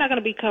 they're not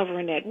going to be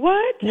covering that.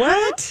 What?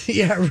 Huh?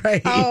 Yeah,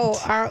 right.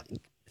 Oh,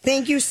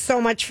 thank you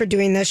so much for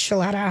doing this,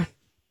 Shaletta.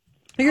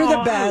 You're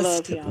the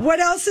best. What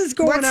else is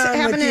going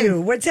on with you?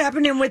 What's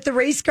happening with the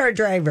race car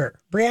driver,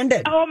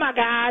 Brandon? Oh, my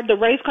God. The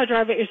race car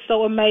driver is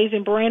so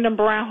amazing. Brandon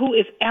Brown, who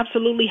is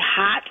absolutely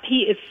hot.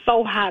 He is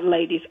so hot,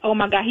 ladies. Oh,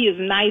 my God. He is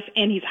nice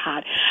and he's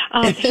hot.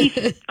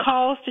 He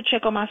calls to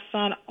check on my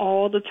son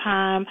all the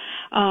time,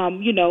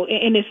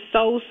 and it's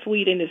so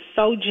sweet and it's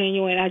so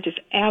genuine. I just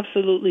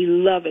absolutely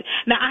love it.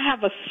 Now, I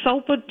have a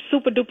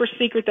super duper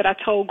secret that I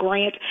told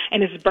Grant,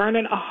 and it's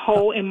burning a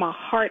hole in my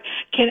heart.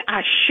 Can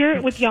I share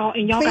it with y'all?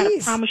 And y'all got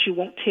to promise you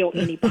won't tell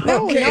anybody.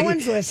 No, no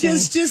one's listening.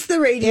 Just the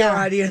radio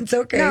audience.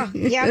 Okay. No,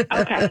 yeah.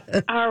 Okay.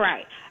 All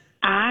right.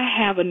 I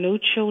have a new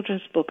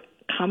children's book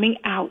coming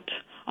out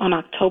on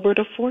October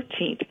the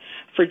 14th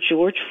for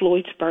George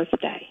Floyd's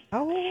birthday.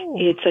 Oh.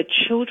 It's a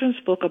children's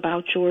book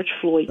about George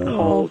Floyd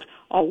called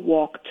A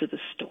Walk to the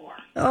Store.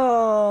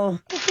 Oh.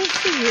 Good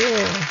for you.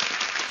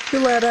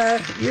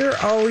 Shaletta, you're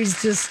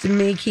always just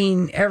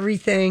making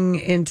everything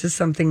into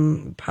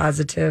something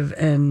positive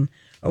and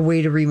a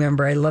way to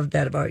remember. I love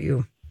that about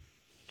you.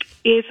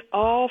 It's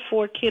all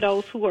for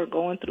kiddos who are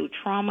going through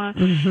trauma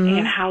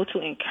and how to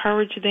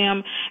encourage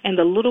them. And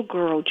the little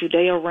girl,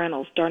 Judea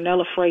Reynolds,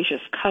 Darnella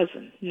Frazier's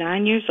cousin,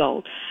 9 years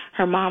old,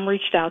 her mom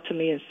reached out to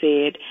me and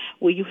said,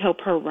 will you help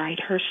her write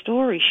her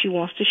story? She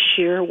wants to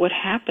share what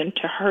happened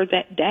to her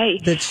that day.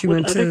 That she with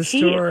went to other the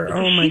kids, store.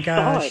 Oh, my she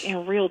saw gosh. it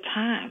in real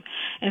time.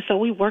 And so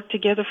we worked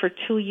together for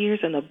 2 years,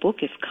 and the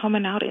book is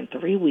coming out in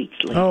 3 weeks.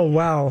 Lee. Oh,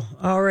 wow.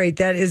 All right.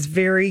 That is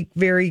very,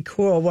 very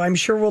cool. Well, I'm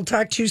sure we'll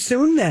talk to you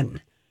soon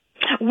then.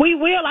 We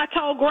will. I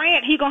told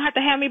Grant he going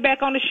to have me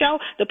back on the show.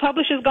 The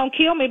publisher's going to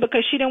kill me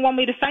because she didn't want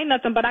me to say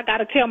nothing, but I got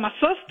to tell my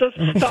sisters,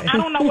 so I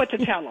don't know what to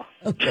tell her.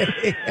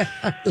 Okay.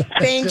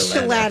 Thanks,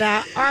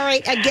 Shaletta. All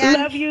right,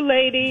 again. Love you,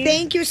 ladies.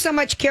 Thank you so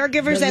much.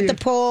 Caregivers at the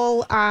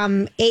poll,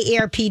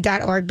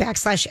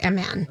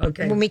 aarp.org/MN.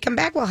 Okay. When we come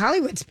back, we'll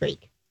Hollywood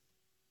Speak.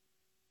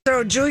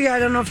 So, Julia, I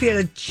don't know if you had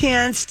a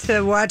chance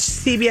to watch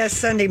CBS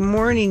Sunday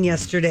Morning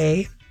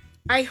yesterday.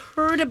 I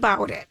heard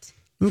about it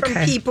from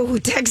Okay. people who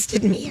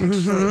texted me,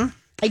 actually.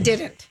 I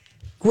didn't.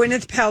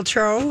 Gwyneth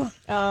Paltrow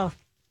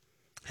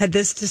had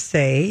this to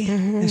say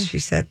as she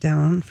sat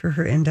down for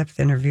her in-depth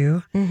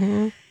interview.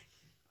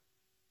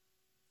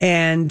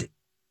 And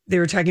they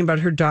were talking about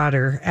her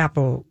daughter,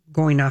 Apple,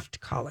 going off to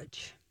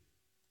college.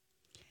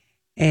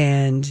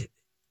 And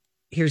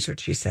here's what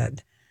she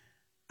said.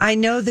 I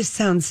know this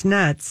sounds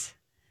nuts,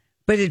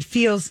 but it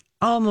feels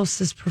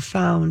almost as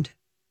profound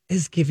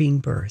as giving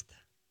birth.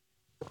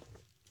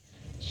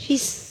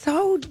 She's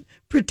so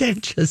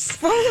pretentious.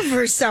 full of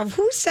herself.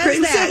 Who says that?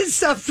 Princess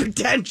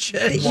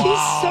self-pretension. She's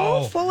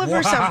so full of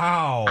herself.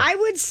 I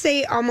would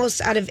say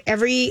almost out of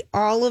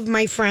all of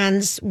my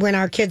friends, when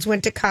our kids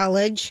went to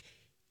college,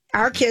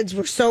 our kids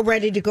were so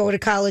ready to go to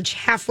college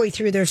halfway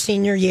through their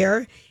senior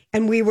year,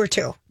 and we were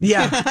too.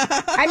 Yeah.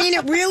 I mean,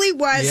 it really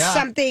was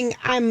something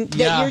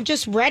that you're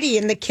just ready,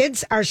 and the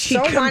kids are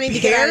so wanting to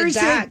get out of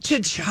that. It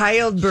to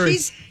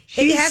childbirth.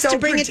 It has to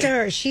bring it to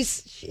her.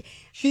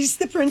 She's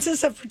the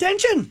princess of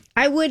pretension.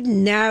 I would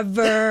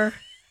never,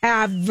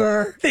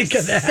 ever think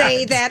of that.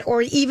 say that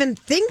or even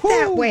think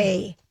that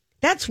way.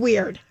 That's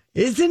weird.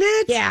 Isn't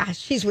it? Yeah,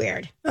 she's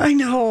weird. I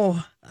know.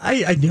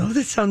 I know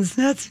this sounds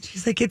nuts.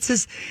 She's like,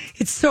 it's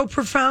so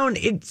profound.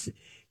 It's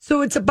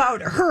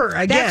about her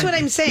again. That's what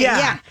I'm saying.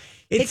 Yeah.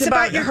 It's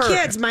about your her.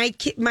 kids. My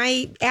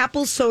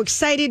Apple's so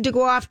excited to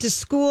go off to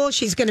school.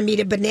 She's going to meet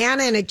a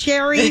banana and a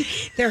cherry.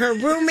 They're her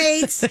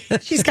roommates.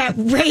 She's got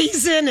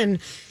raisin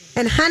and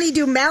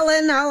honeydew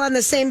melon all on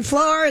the same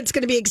floor. It's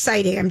going to be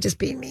exciting. I'm just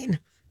being mean.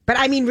 But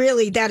I mean,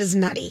 really, that is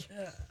nutty.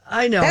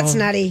 I know. That's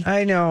nutty.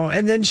 I know.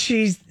 And then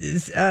she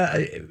was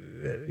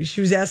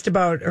asked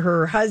about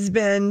her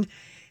husband,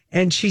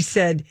 and she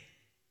said,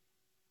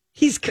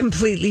 he's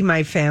completely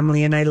my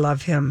family, and I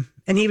love him.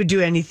 And he would do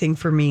anything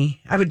for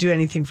me. I would do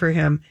anything for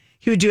him.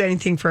 He would do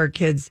anything for our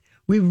kids.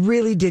 We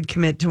really did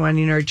commit to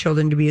wanting our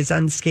children to be as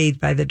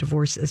unscathed by the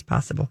divorce as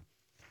possible.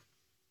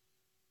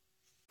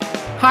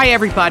 Hi,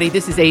 everybody.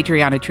 This is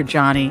Adriana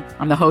Trajani.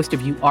 I'm the host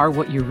of You Are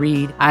What You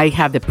Read. I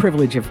have the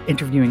privilege of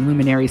interviewing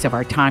luminaries of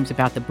our times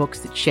about the books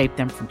that shaped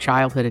them from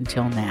childhood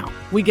until now.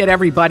 We get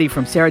everybody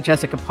from Sarah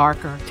Jessica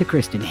Parker to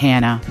Kristen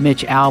Hanna,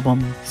 Mitch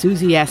Albom,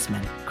 Susie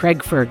Essman,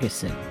 Craig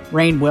Ferguson,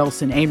 Rainn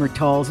Wilson, Amor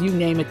Tolls, you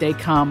name it, they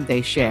come,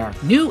 they share.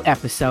 New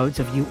episodes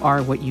of You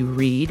Are What You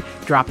Read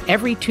drop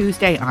every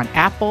Tuesday on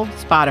Apple,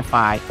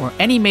 Spotify, or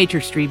any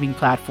major streaming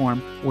platform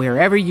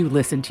wherever you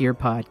listen to your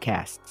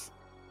podcasts.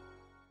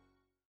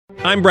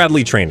 I'm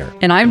Bradley Trainer.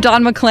 And I'm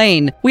Don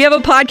McClain. We have a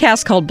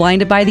podcast called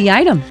Blinded by the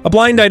Item. A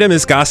blind item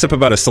is gossip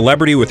about a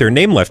celebrity with their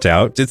name left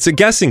out. It's a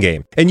guessing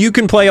game, and you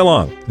can play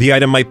along. The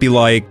item might be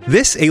like,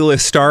 this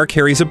A-list star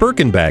carries a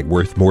Birkin bag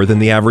worth more than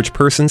the average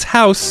person's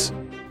house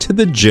to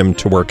the gym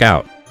to work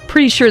out.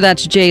 Pretty sure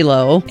that's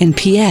J-Lo. And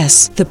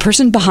P.S. the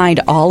person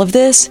behind all of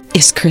this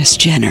is Kris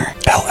Jenner,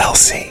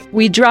 LLC.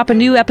 We drop a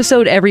new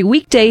episode every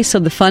weekday so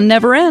the fun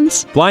never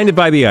ends. Blinded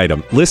by the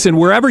Item. Listen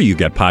wherever you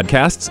get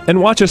podcasts and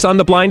watch us on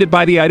the Blinded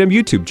by the Item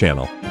YouTube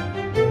channel.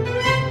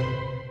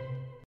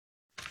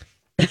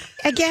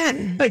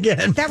 Again.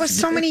 That was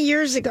so many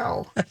years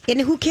ago. And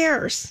who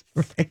cares?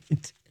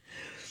 Right.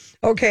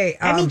 Okay.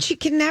 I mean, she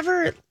can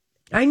never...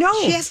 I know.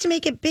 She has to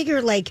make it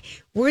bigger. Like,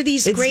 we're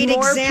these It's great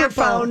more examples.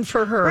 profound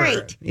for her.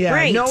 Right. Yeah.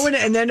 Right. No one,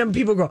 and then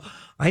people go,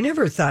 I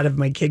never thought of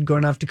my kid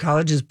going off to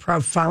college as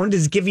profound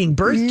as giving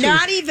birth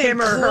Not to even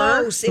him or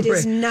close. her. It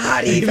is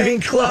not even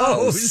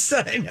close.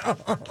 I know.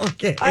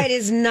 Okay. It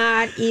is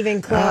not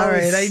even close. All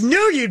right. I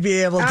knew you'd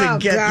be able to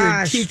get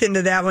gosh. your teeth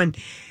into that one.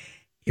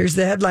 Here's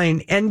the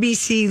headline.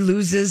 NBC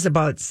loses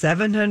about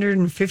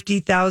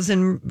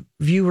 750,000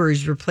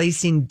 viewers,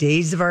 replacing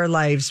Days of Our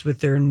Lives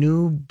with their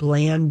new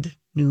bland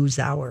news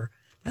hour.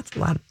 That's a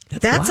lot.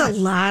 That's a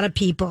lot of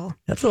people.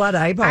 That's a lot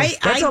of eyeballs.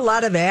 That's a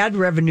lot of ad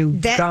revenue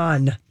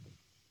gone.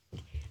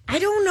 I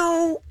don't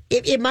know.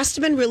 It must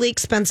have been really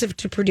expensive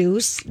to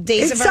produce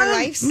Days of Our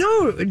Lives.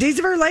 No, Days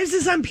of Our Lives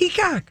is on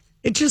Peacock.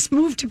 It just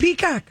moved to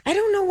Peacock. I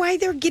don't know why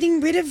they're getting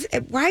rid of.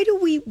 Why do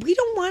we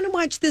don't want to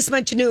watch this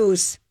much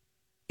news?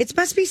 It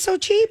must be so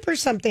cheap or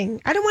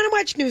something. I don't want to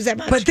watch news that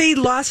much. But they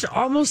lost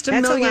almost a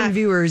That's a million lot.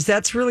 viewers.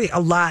 That's really a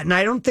lot. And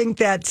I don't think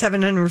that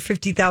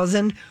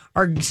 750,000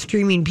 are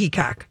streaming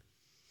Peacock.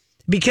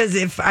 Because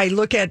if I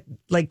look at,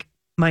 like,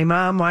 my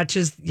mom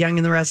watches Young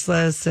and the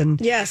Restless,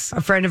 and yes, a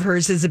friend of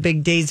hers is a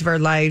big Days of Our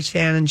Lives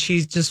fan, and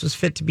she just was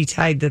fit to be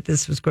tied that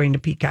this was going to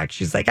Peacock.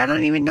 She's like, I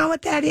don't even know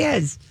what that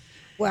is.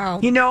 Well,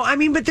 you know, I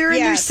mean, but they're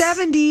yes.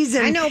 in their 70s.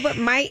 And I know, but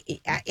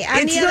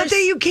it's not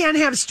that you can't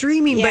have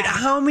streaming, but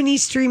how many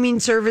streaming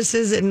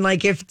services, and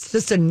like if it's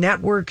just a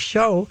network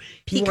show,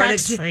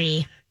 Peacock's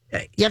free.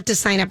 You have to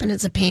sign up, and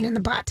it's a pain in the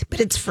butt, but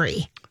it's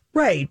free.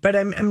 Right, but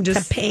I'm just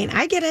it's a pain.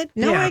 I get it.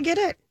 No, Yeah. I get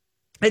it.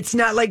 It's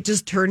not like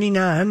just turning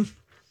on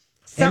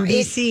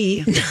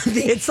NBC.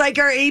 It's like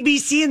our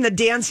ABC and the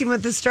Dancing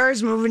with the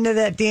Stars moving to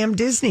that damn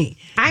Disney.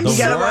 You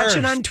got to watch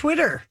it on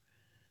Twitter.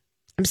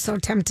 I'm so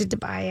tempted to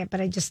buy it, but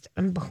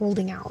I'm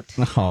holding out.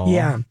 Oh.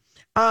 Yeah.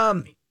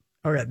 All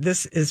right.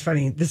 This is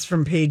funny. This is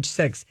from page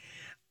 6.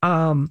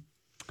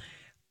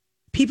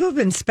 People have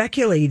been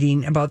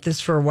speculating about this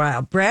for a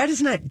while. Brad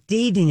is not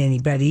dating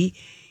anybody.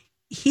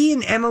 He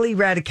and Emily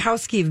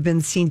Ratajkowski have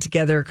been seen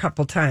together a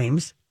couple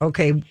times.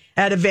 Okay,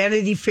 at a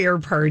Vanity Fair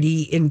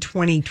party in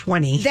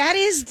 2020. That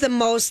is the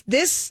most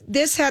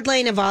this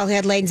headline of all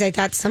headlines. I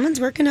thought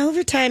someone's working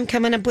overtime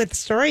coming up with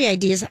story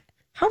ideas.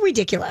 How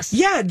ridiculous!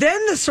 Yeah.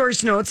 Then the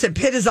source notes that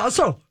Pitt has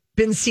also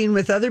been seen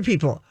with other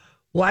people.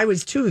 Well, I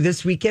was too.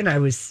 This weekend, I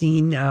was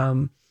seen.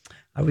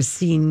 I was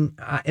seen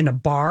in a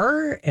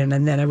bar, and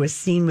then I was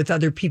seen with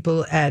other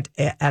people at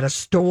a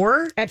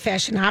store. At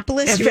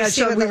Fashionopolis, At you were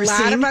seen with a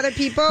lot of other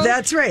people.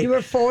 That's right. You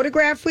were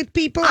photographed with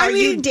people. Are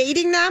you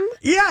dating them?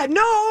 Yeah,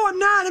 no, I'm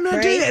not. I'm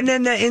not doing it. And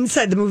then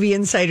the movie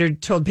Insider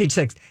told Page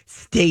 6,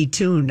 stay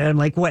tuned. And I'm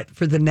like, what,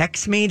 for the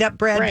next made-up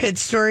Brad Pitt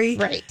story?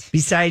 Right.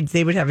 Besides,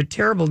 they would have a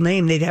terrible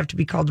name. They'd have to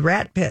be called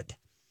Rat Pitt.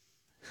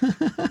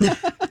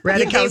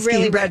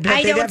 Ratajkowski and Brad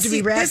Pitt. They'd have to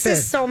be Rat This Pitt.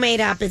 is so made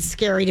up. It's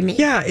scary to me.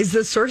 Yeah, is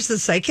the source a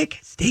psychic?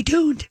 Stay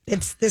tuned.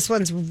 This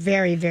one's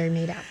very, very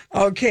made up.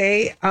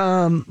 Okay,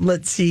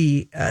 let's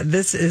see.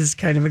 This is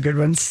kind of a good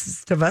one.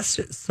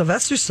 Sylvester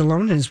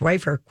Stallone and his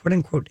wife are, quote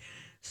unquote,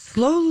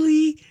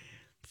 slowly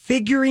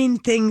figuring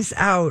things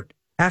out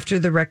after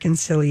the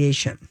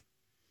reconciliation.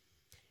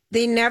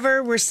 They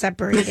never were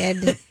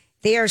separated.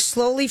 They are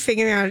slowly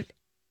figuring out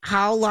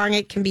how long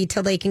it can be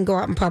till they can go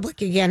out in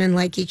public again and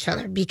like each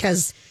other,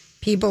 because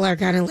people are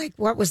kind of like,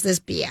 what was this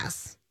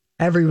BS?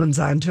 Everyone's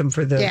onto him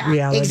for the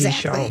reality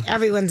show.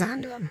 Everyone's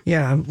onto him.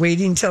 Yeah,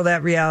 waiting till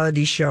that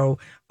reality show.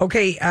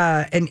 Okay,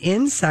 an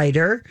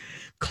insider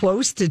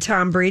close to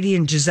Tom Brady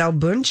and Gisele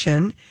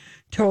Bündchen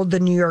told the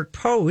New York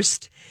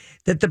Post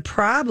that the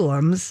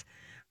problems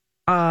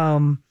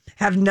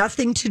have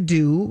nothing to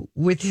do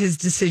with his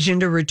decision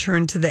to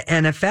return to the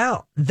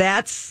NFL.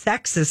 That's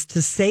sexist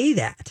to say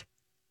that.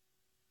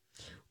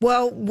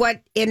 Well,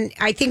 I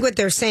think what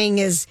they're saying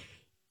is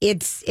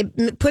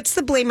it puts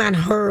the blame on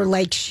her,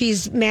 like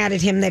she's mad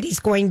at him that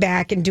he's going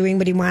back and doing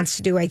what he wants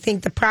to do. I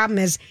think the problem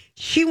is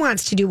she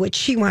wants to do what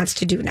she wants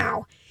to do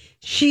now.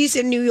 She's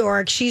in New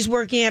York. She's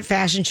working at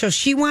fashion shows.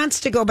 She wants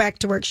to go back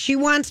to work. She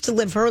wants to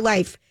live her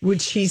life.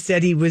 Which he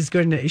said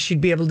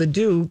she'd be able to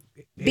do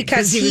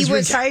because he was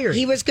retired.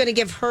 He was going to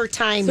give her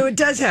time. So it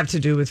does have to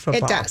do with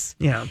football. It does.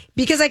 Yeah.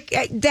 Because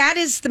that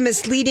is the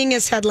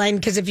misleadingest headline,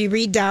 because if you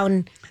read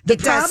down... The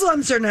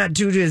problems are not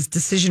due to his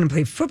decision to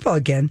play football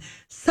again.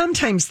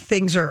 Sometimes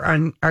things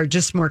are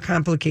just more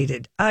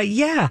complicated.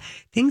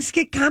 Things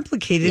get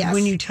complicated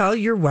when you tell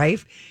your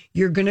wife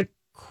you're going to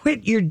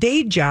quit your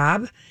day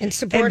job and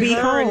support be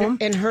her home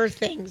and her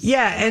things.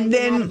 Yeah, and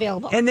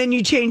then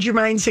you change your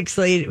mind 6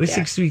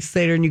 weeks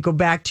later, and you go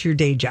back to your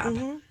day job.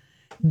 Mm-hmm.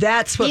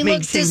 That's what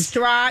makes things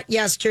distraught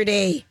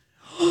yesterday.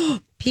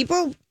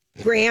 People.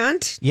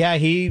 Grant? Yeah,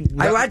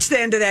 I watched the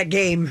end of that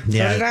game.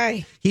 Yeah. So did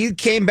I. He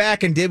came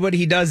back and did what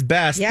he does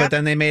best, but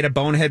then they made a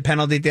bonehead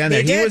penalty at the end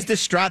there. He was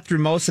distraught through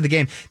most of the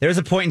game. There was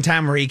a point in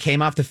time where he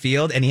came off the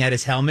field and he had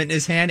his helmet in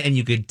his hand, and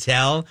you could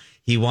tell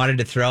he wanted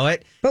to throw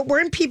it. But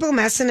weren't people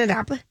messing it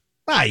up?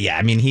 Yeah,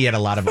 I mean, he had a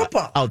lot of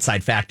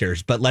outside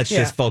factors, but let's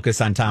just focus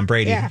on Tom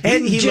Brady. Yeah.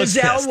 And he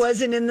Giselle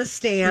wasn't in the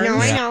stands. No,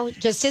 I know.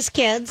 Just his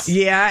kids.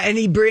 Yeah, and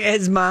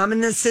his mom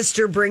and the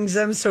sister brings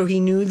them, so he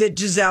knew that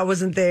Giselle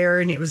wasn't there,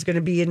 and it was going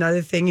to be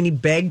another thing, and he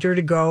begged her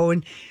to go,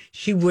 and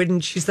she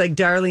wouldn't. She's like,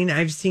 darling,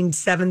 I've seen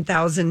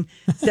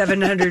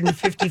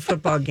 7,750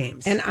 football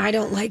games. And I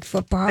don't like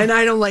football. And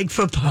I don't like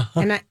football.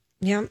 And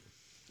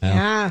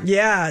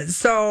Yeah.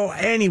 So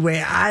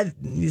anyway,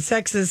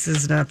 sexist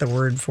is not the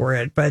word for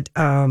it, but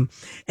and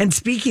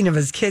speaking of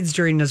his kids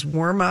during his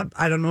warm up,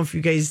 I don't know if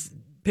you guys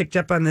picked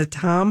up on the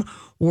Tom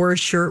wore a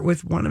shirt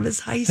with one of his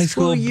high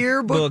school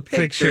yearbook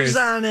pictures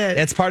on it.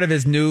 It's part of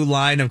his new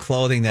line of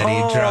clothing that he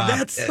dropped.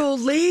 That's so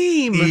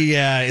lame.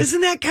 Yeah,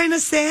 isn't that kind of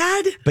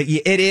sad? But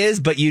it is.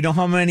 But you know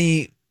how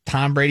many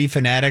Tom Brady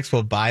fanatics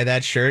will buy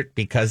that shirt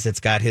because it's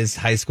got his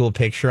high school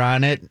picture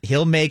on it?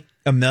 He'll make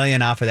 $1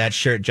 million off of that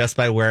shirt just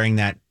by wearing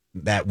that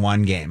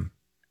one game.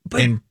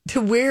 But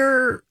to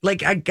wear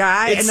like another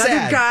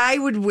guy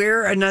would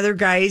wear another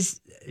guy's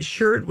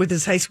shirt with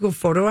his high school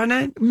photo on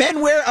it.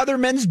 Men wear other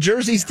men's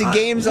jerseys to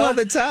games all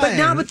the time. But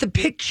not with the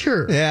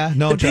picture. Yeah,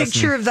 no, the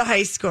picture of the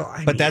high school.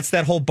 But that's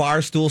that whole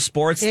Barstool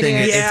Sports thing.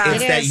 Is.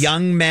 It's that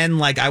young men,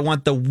 like, I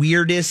want the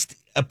weirdest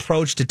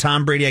approach to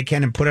Tom Brady I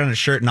can and put it on a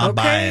shirt and I'll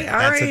buy it.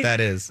 That's what that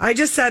is. I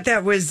just thought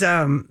that was,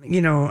 I'm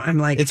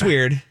like... It's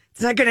weird.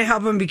 It's not going to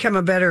help him become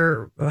a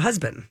better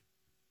husband.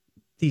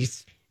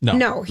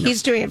 No,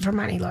 he's doing it for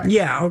money, Laura.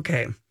 Yeah,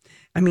 okay.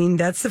 I mean,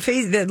 that's the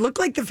face that looked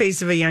like the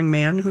face of a young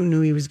man who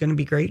knew he was going to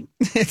be great.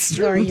 It's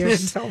true. Laura, you're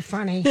so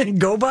funny.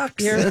 Go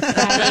Bucks. You're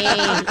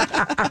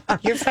funny.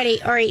 You're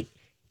funny. All right.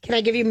 Can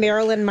I give you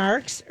Marilyn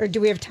Marks, or do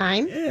we have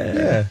time?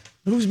 Yeah.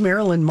 Who's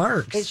Marilyn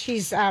Marks?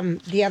 She's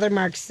the other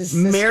Marks' sister.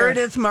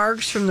 Meredith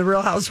Marks from the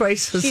Real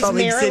Housewives of Salt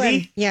Lake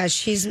City. Yeah,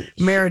 she's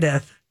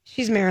Meredith.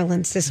 She's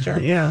Marilyn's sister.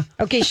 Yeah.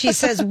 Okay, she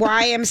says,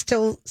 why I'm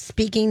still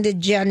speaking to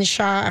Jen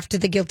Shaw after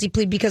the guilty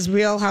plea, because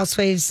Real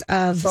Housewives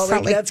of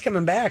Salt Lake, that's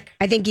coming back.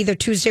 I think either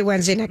Tuesday,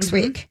 Wednesday next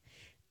week.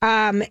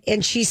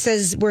 And she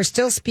says, we're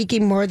still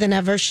speaking more than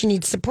ever. She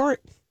needs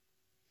support.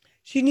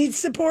 She needs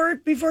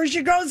support before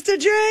she goes to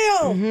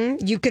jail.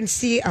 You can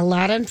see a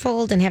lot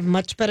unfold and have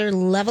much better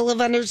level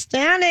of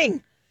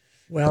understanding.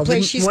 Well, the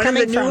place she's one of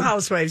coming the new from.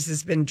 housewives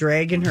has been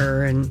dragging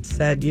her and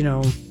said,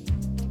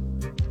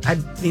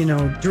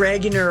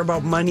 dragging her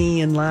about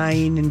money and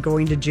lying and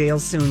going to jail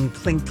soon.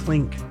 Clink,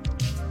 clink.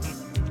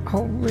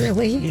 Oh,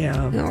 really?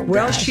 Yeah. Oh,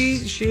 well, gosh.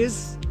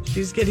 she's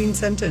getting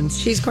sentenced.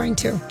 She's going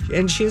to.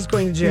 And she is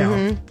going to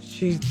jail.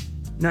 She's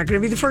not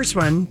going to be the first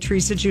one.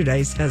 Teresa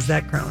Giudice has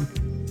that crown.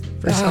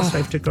 First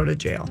housewife to go to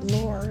jail.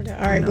 Lord.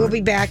 All right, we'll be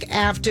back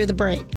after the break.